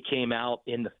 He came out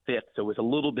in the 5th, so it was a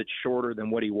little bit shorter than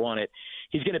what he wanted.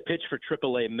 He's going to pitch for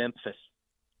AAA Memphis.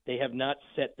 They have not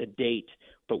set the date,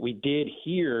 but we did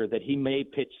hear that he may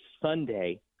pitch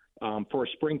Sunday for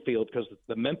Springfield because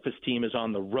the Memphis team is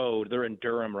on the road. They're in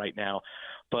Durham right now.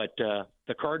 But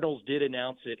the Cardinals did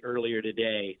announce it earlier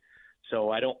today, so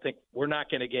I don't think we're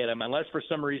not going to get him. Unless for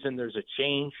some reason there's a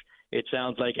change, it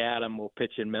sounds like Adam will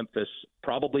pitch in Memphis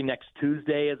probably next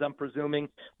Tuesday, as I'm presuming.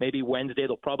 Maybe Wednesday.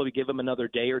 They'll probably give him another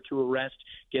day or two of rest,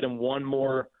 get him one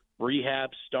more rehab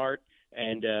start,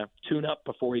 and tune up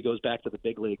before he goes back to the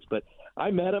big leagues. But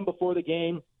I met him before the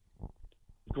game.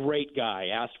 Great guy.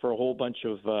 Asked for a whole bunch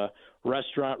of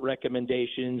restaurant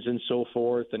recommendations and so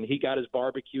forth, and he got his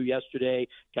barbecue yesterday,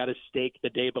 got his steak the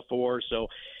day before. So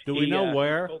do we know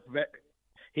where?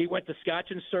 He went to Scotch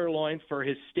and Sirloin for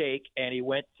his steak, and he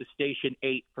went to Station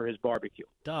 8 for his barbecue.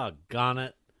 Doggone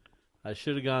it. I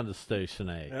should have gone to Station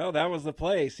 8. No, that was the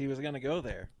place. He was going to go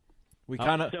there. We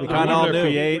kind of all knew. If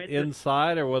he ate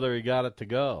inside or whether he got it to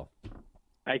go.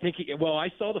 I think I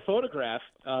saw the photograph.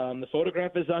 The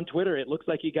photograph is on Twitter. It looks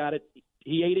like he got it.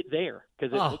 He ate it there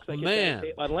because it looks like man.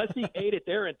 Unless he ate it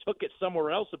there and took it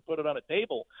somewhere else and put it on a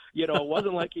table. It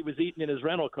wasn't like he was eating in his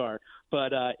rental car.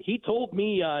 But he told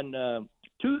me on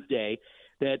Tuesday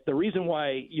that the reason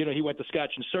why he went to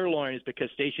Scotch and Sirloin is because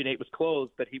Station 8 was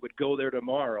closed, but he would go there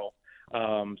tomorrow.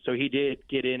 So he did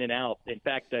get in and out. In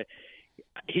fact,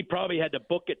 he probably had to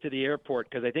book it to the airport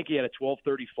because I think he had a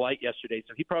 12:30 flight yesterday.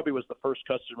 So he probably was the first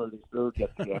customer they served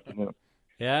yesterday afternoon.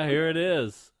 Yeah, here it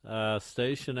is.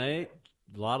 Station 8,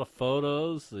 a lot of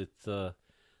photos. It's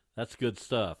that's good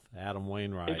stuff. Adam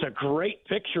Wainwright. It's a great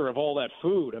picture of all that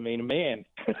food. I mean, man,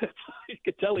 you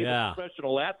could tell he's a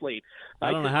professional athlete.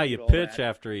 I don't know how you pitch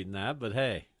after eating that, but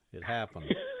hey, it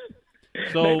happened.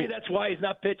 So maybe that's why he's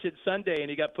not pitching Sunday and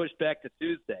he got pushed back to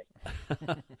Tuesday.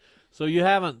 So you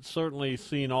haven't certainly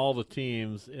seen all the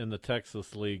teams in the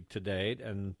Texas League to date,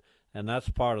 and that's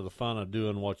part of the fun of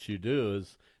doing what you do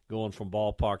is going from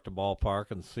ballpark to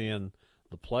ballpark and seeing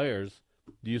the players.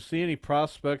 Do you see any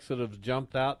prospects that have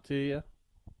jumped out to you?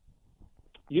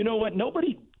 You know what?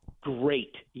 Nobody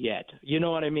great yet. You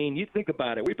know what I mean? You think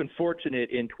about it. We've been fortunate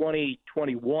in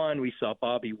 2021. We saw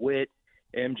Bobby Witt,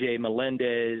 MJ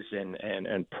Melendez,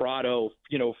 and Prado,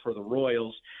 for the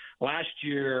Royals. Last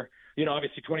year,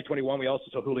 obviously 2021, we also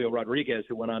saw Julio Rodriguez,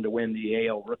 who went on to win the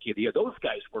AL Rookie of the Year. Those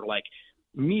guys were like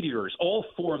meteors. All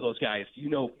four of those guys, you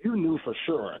knew for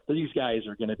sure these guys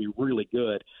are going to be really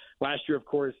good. Last year, of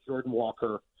course, Jordan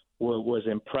Walker was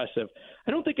impressive.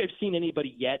 I don't think I've seen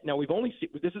anybody yet. Now, we've only seen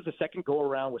 – this is the second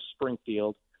go-around with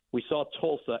Springfield. We saw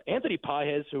Tulsa. Anthony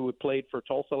Pages, who played for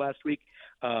Tulsa last week,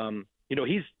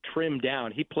 he's trimmed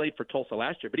down. He played for Tulsa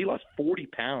last year, but he lost 40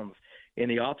 pounds in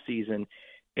the offseason,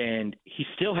 and he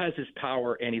still has his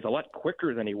power, and he's a lot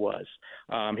quicker than he was.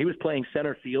 He was playing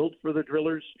center field for the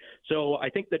Drillers, so I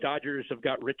think the Dodgers have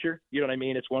got richer. You know what I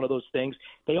mean? It's one of those things.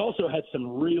 They also had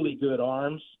some really good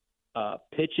arms,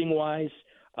 pitching-wise.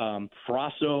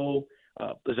 Frasso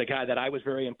was a guy that I was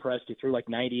very impressed. He threw like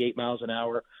 98 miles an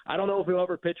hour. I don't know if he'll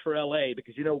ever pitch for L.A.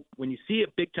 because, when you see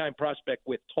a big-time prospect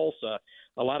with Tulsa,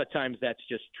 a lot of times that's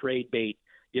just trade bait,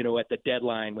 at the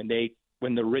deadline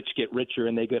when the rich get richer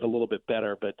and they get a little bit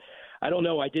better. But I don't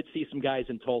know. I did see some guys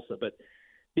in Tulsa, but,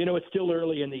 it's still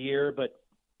early in the year. But,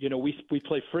 we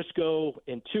play Frisco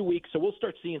in 2 weeks, so we'll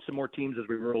start seeing some more teams as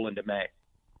we roll into May.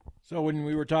 So when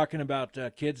we were talking about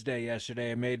Kids Day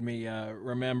yesterday, it made me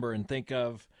remember and think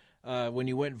of when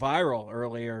you went viral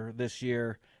earlier this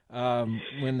year,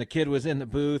 when the kid was in the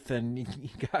booth and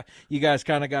you guys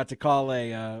kind of got to call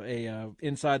a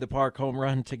inside the park home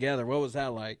run together. What was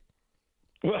that like?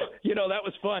 Well, that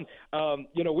was fun.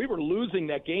 We were losing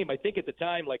that game, I think at the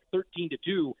time, like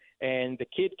 13-2, and the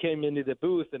kid came into the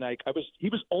booth, and he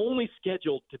was only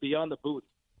scheduled to be on the booth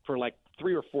for like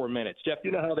 3 or 4 minutes. Jeff, you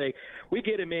know how we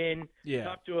get him in,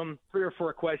 talk to him 3 or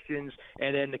 4 questions,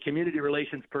 and then the community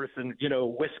relations person,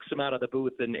 whisks him out of the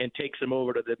booth and takes him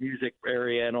over to the music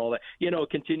area and all that.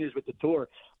 Continues with the tour.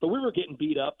 But we were getting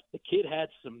beat up. The kid had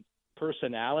some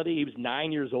personality. He was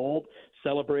 9 years old,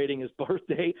 celebrating his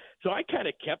birthday. So I kind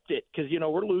of kept it because,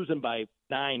 we're losing by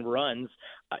 9 runs.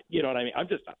 You know what I mean?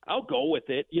 I'll go with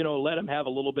it, let him have a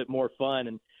little bit more fun.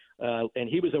 And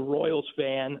he was a Royals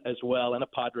fan as well and a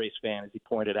Padres fan, as he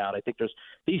pointed out. I think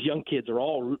these young kids are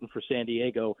all rooting for San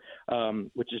Diego,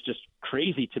 which is just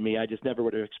crazy to me. I just never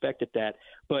would have expected that.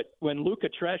 But when Luca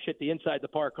Tresh hit the inside the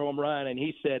park home run and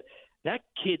he said, "That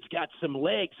kid's got some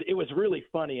legs," it was really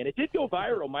funny. And it did go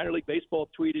viral. Minor League Baseball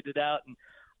tweeted it out. And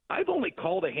I've only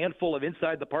called a handful of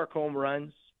inside the park home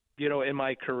runs, in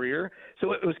my career.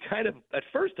 So it was kind of, at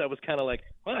first I was kind of like,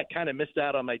 well, I kind of missed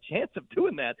out on my chance of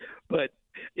doing that. But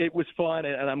it was fun,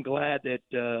 and I'm glad that,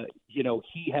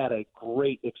 he had a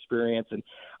great experience, and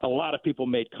a lot of people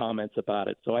made comments about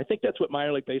it. So I think that's what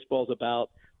minor league baseball is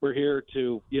about. We're here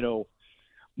to,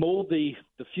 mold the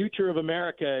future of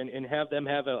America and have them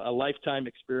have a lifetime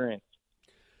experience.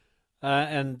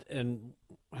 And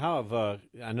how have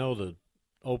I know the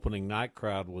opening night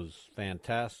crowd was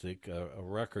fantastic, a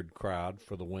record crowd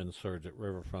for the Wind Surge at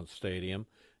Riverfront Stadium.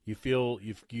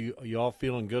 You all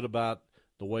feeling good about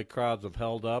the way crowds have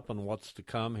held up and what's to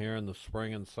come here in the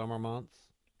spring and summer months?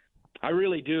 I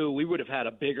really do. We would have had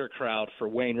a bigger crowd for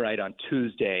Wainwright on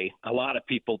Tuesday. A lot of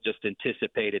people just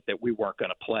anticipated that we weren't going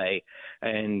to play,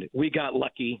 and we got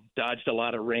lucky, dodged a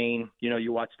lot of rain.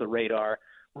 You watch the radar,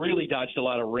 really dodged a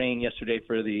lot of rain yesterday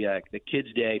for the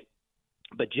Kids Day.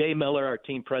 But Jay Miller, our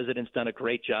team president's done a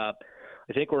great job.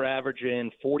 I think we're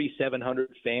averaging 4,700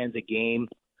 fans a game,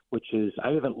 which is,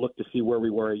 I haven't looked to see where we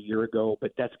were a year ago,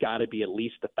 but that's got to be at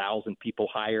least 1,000 people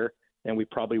higher than we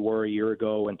probably were a year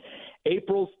ago. And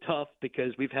April's tough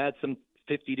because we've had some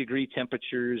 50-degree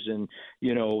temperatures, and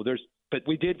but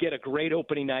we did get a great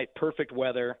opening night, perfect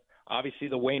weather. Obviously,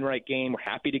 the Wainwright game, we're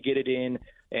happy to get it in,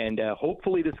 and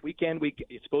hopefully this weekend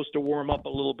it's supposed to warm up a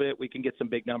little bit. We can get some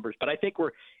big numbers, but I think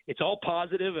it's all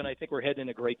positive, and I think we're heading in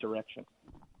a great direction.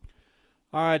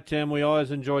 All right, Tim, we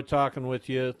always enjoy talking with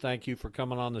you. Thank you for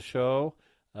coming on the show.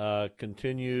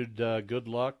 Continued good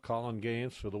luck calling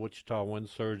games for the Wichita Wind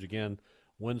Surge. Again,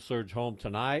 Wind Surge home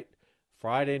tonight,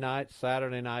 Friday night,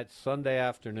 Saturday night, Sunday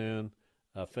afternoon,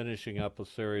 finishing up a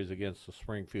series against the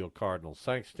Springfield Cardinals.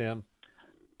 Thanks, Tim.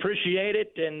 Appreciate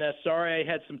it, and sorry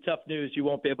I had some tough news. You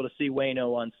won't be able to see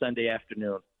Wayno on Sunday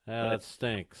afternoon. That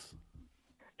stinks.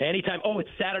 Anytime. Oh, it's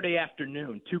Saturday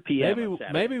afternoon, 2 p.m.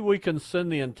 Maybe we can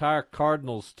send the entire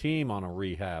Cardinals team on a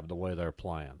rehab the way they're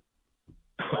playing.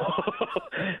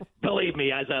 Believe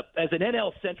me, as an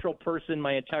NL Central person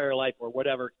my entire life or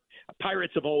whatever,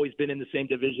 Pirates have always been in the same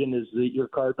division as your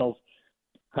Cardinals.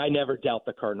 I never doubt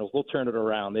the Cardinals. We'll turn it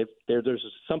around. There's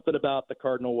something about the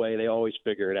Cardinal way. They always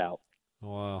figure it out.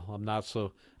 Well, I'm not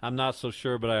so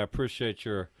sure, but I appreciate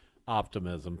your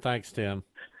optimism. Thanks, Tim.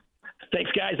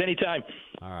 Thanks, guys. Anytime.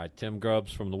 All right, Tim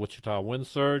Grubbs from the Wichita Wind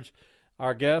Surge.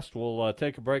 Our guest will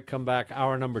take a break, come back,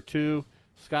 hour number 2.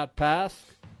 Scott Pask,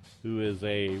 who is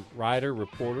a writer,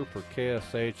 reporter for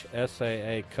KSH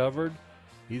SAA Covered.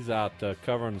 He's out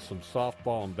covering some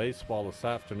softball and baseball this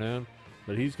afternoon.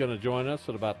 but he's going to join us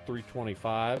at about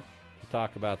 3:25 to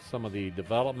talk about some of the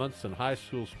developments in high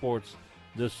school sports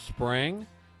this spring.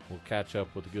 We'll catch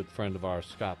up with a good friend of ours,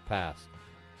 Scott Pass.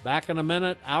 Back in a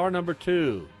minute, hour number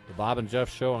 2, the Bob and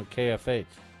Jeff Show on KFH.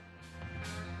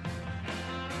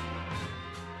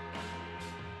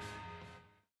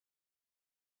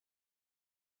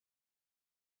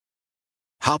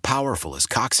 How powerful is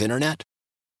Cox Internet?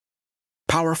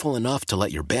 Powerful enough to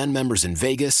let your band members in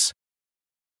Vegas,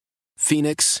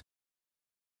 Phoenix,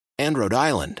 and Rhode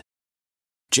Island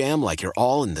jam like you're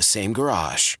all in the same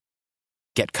garage.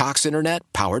 Get Cox Internet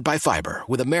powered by fiber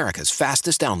with America's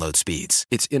fastest download speeds.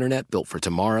 It's internet built for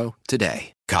tomorrow,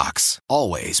 today. Cox,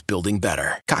 always building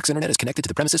better. Cox Internet is connected to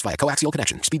the premises via coaxial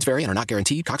connection. Speeds vary and are not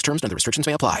guaranteed. Cox terms and other restrictions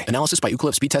may apply. Analysis by Ookla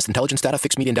of Speed Test Intelligence Data.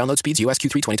 Fixed median download speeds. US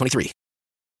Q3 2023.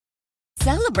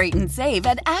 Celebrate and save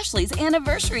at Ashley's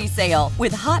Anniversary Sale.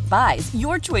 With Hot Buys,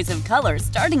 your choice of colors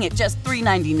starting at just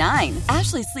 $3.99.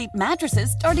 Ashley Sleep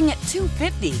mattresses starting at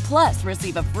 $2.50. Plus,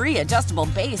 receive a free adjustable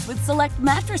base with select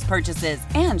mattress purchases.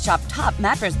 And shop top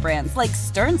mattress brands like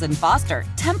Stearns & Foster,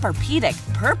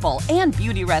 Tempur-Pedic, Purple, and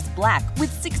Beautyrest Black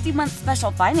with 60-month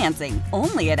special financing.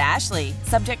 Only at Ashley.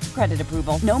 Subject to credit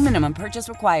approval. No minimum purchase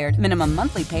required. Minimum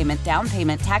monthly payment, down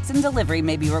payment, tax, and delivery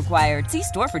may be required. See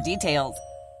store for details.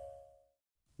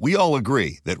 We all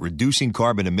agree that reducing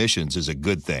carbon emissions is a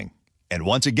good thing. And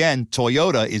once again,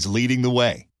 Toyota is leading the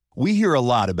way. We hear a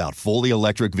lot about fully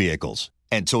electric vehicles,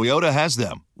 and Toyota has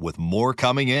them, with more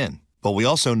coming in. But we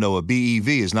also know a BEV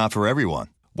is not for everyone,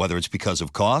 whether it's because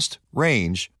of cost,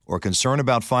 range, or concern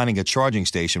about finding a charging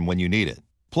station when you need it.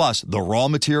 Plus, the raw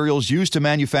materials used to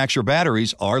manufacture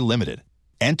batteries are limited.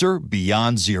 Enter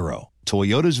Beyond Zero,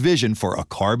 Toyota's vision for a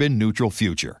carbon-neutral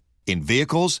future. In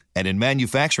vehicles and in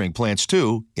manufacturing plants,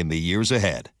 too, in the years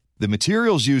ahead. The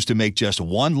materials used to make just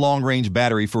one long-range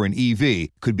battery for an EV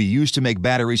could be used to make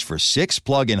batteries for 6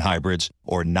 plug-in hybrids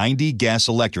or 90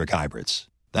 gas-electric hybrids.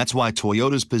 That's why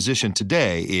Toyota's position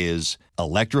today is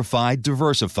electrified,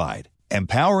 diversified,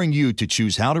 empowering you to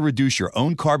choose how to reduce your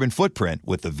own carbon footprint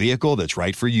with the vehicle that's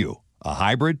right for you, a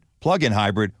hybrid, plug-in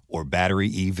hybrid, or battery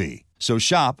EV. So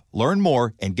shop, learn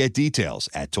more, and get details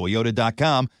at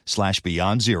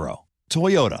toyota.com/beyond zero.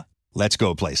 Toyota, let's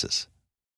go places.